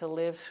refugees have to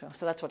live through.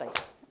 So that's what I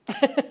do.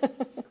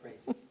 Great.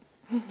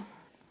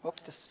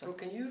 So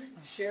can you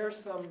share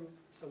some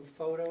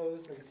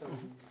photos and some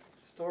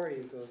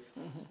stories of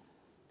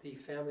the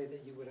family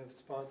that you would have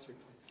sponsored,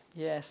 please?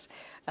 Yes.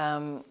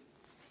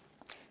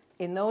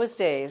 In those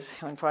days,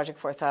 when Project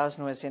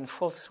 4000 was in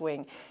full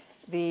swing,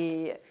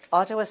 the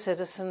Ottawa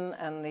Citizen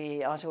and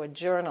the Ottawa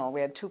Journal,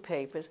 we had 2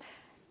 papers,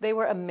 they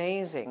were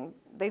amazing.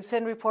 They'd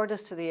send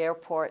reporters to the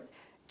airport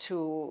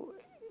to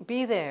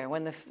be there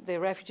when the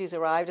refugees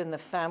arrived and the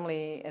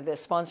family, the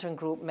sponsoring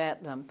group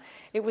met them.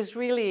 It was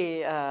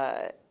really,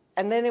 and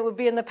then it would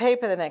be in the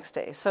paper the next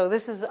day. So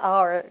this is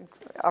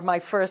my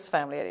first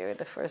family anyway,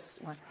 the first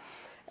one.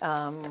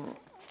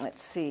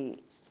 Let's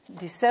see.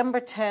 December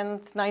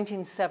 10th,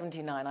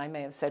 1979. I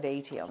may have said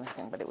 80 on the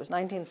thing, but it was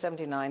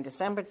 1979,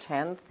 December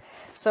 10th.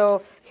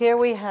 So here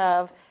we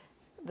have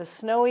the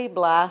snowy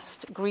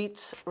blast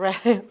greet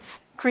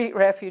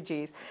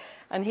refugees.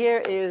 And here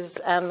is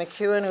Anne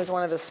McEwen, who's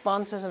one of the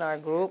sponsors in our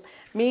group,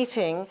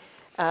 meeting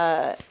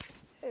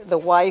the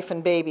wife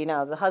and baby.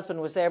 Now, the husband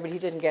was there, but he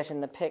didn't get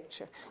in the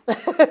picture.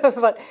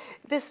 But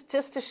this,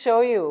 just to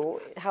show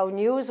you how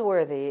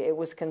newsworthy it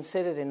was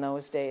considered in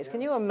those days.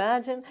 Can you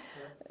imagine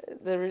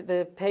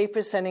the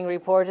papers sending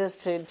reporters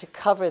to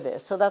cover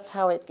this? So that's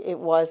how it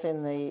was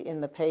in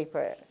the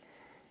paper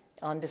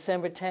on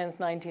December 10th,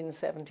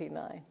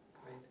 1979. Great.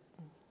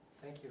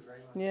 Thank you very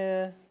much.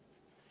 Yeah.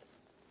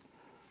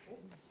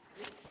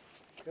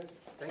 Good.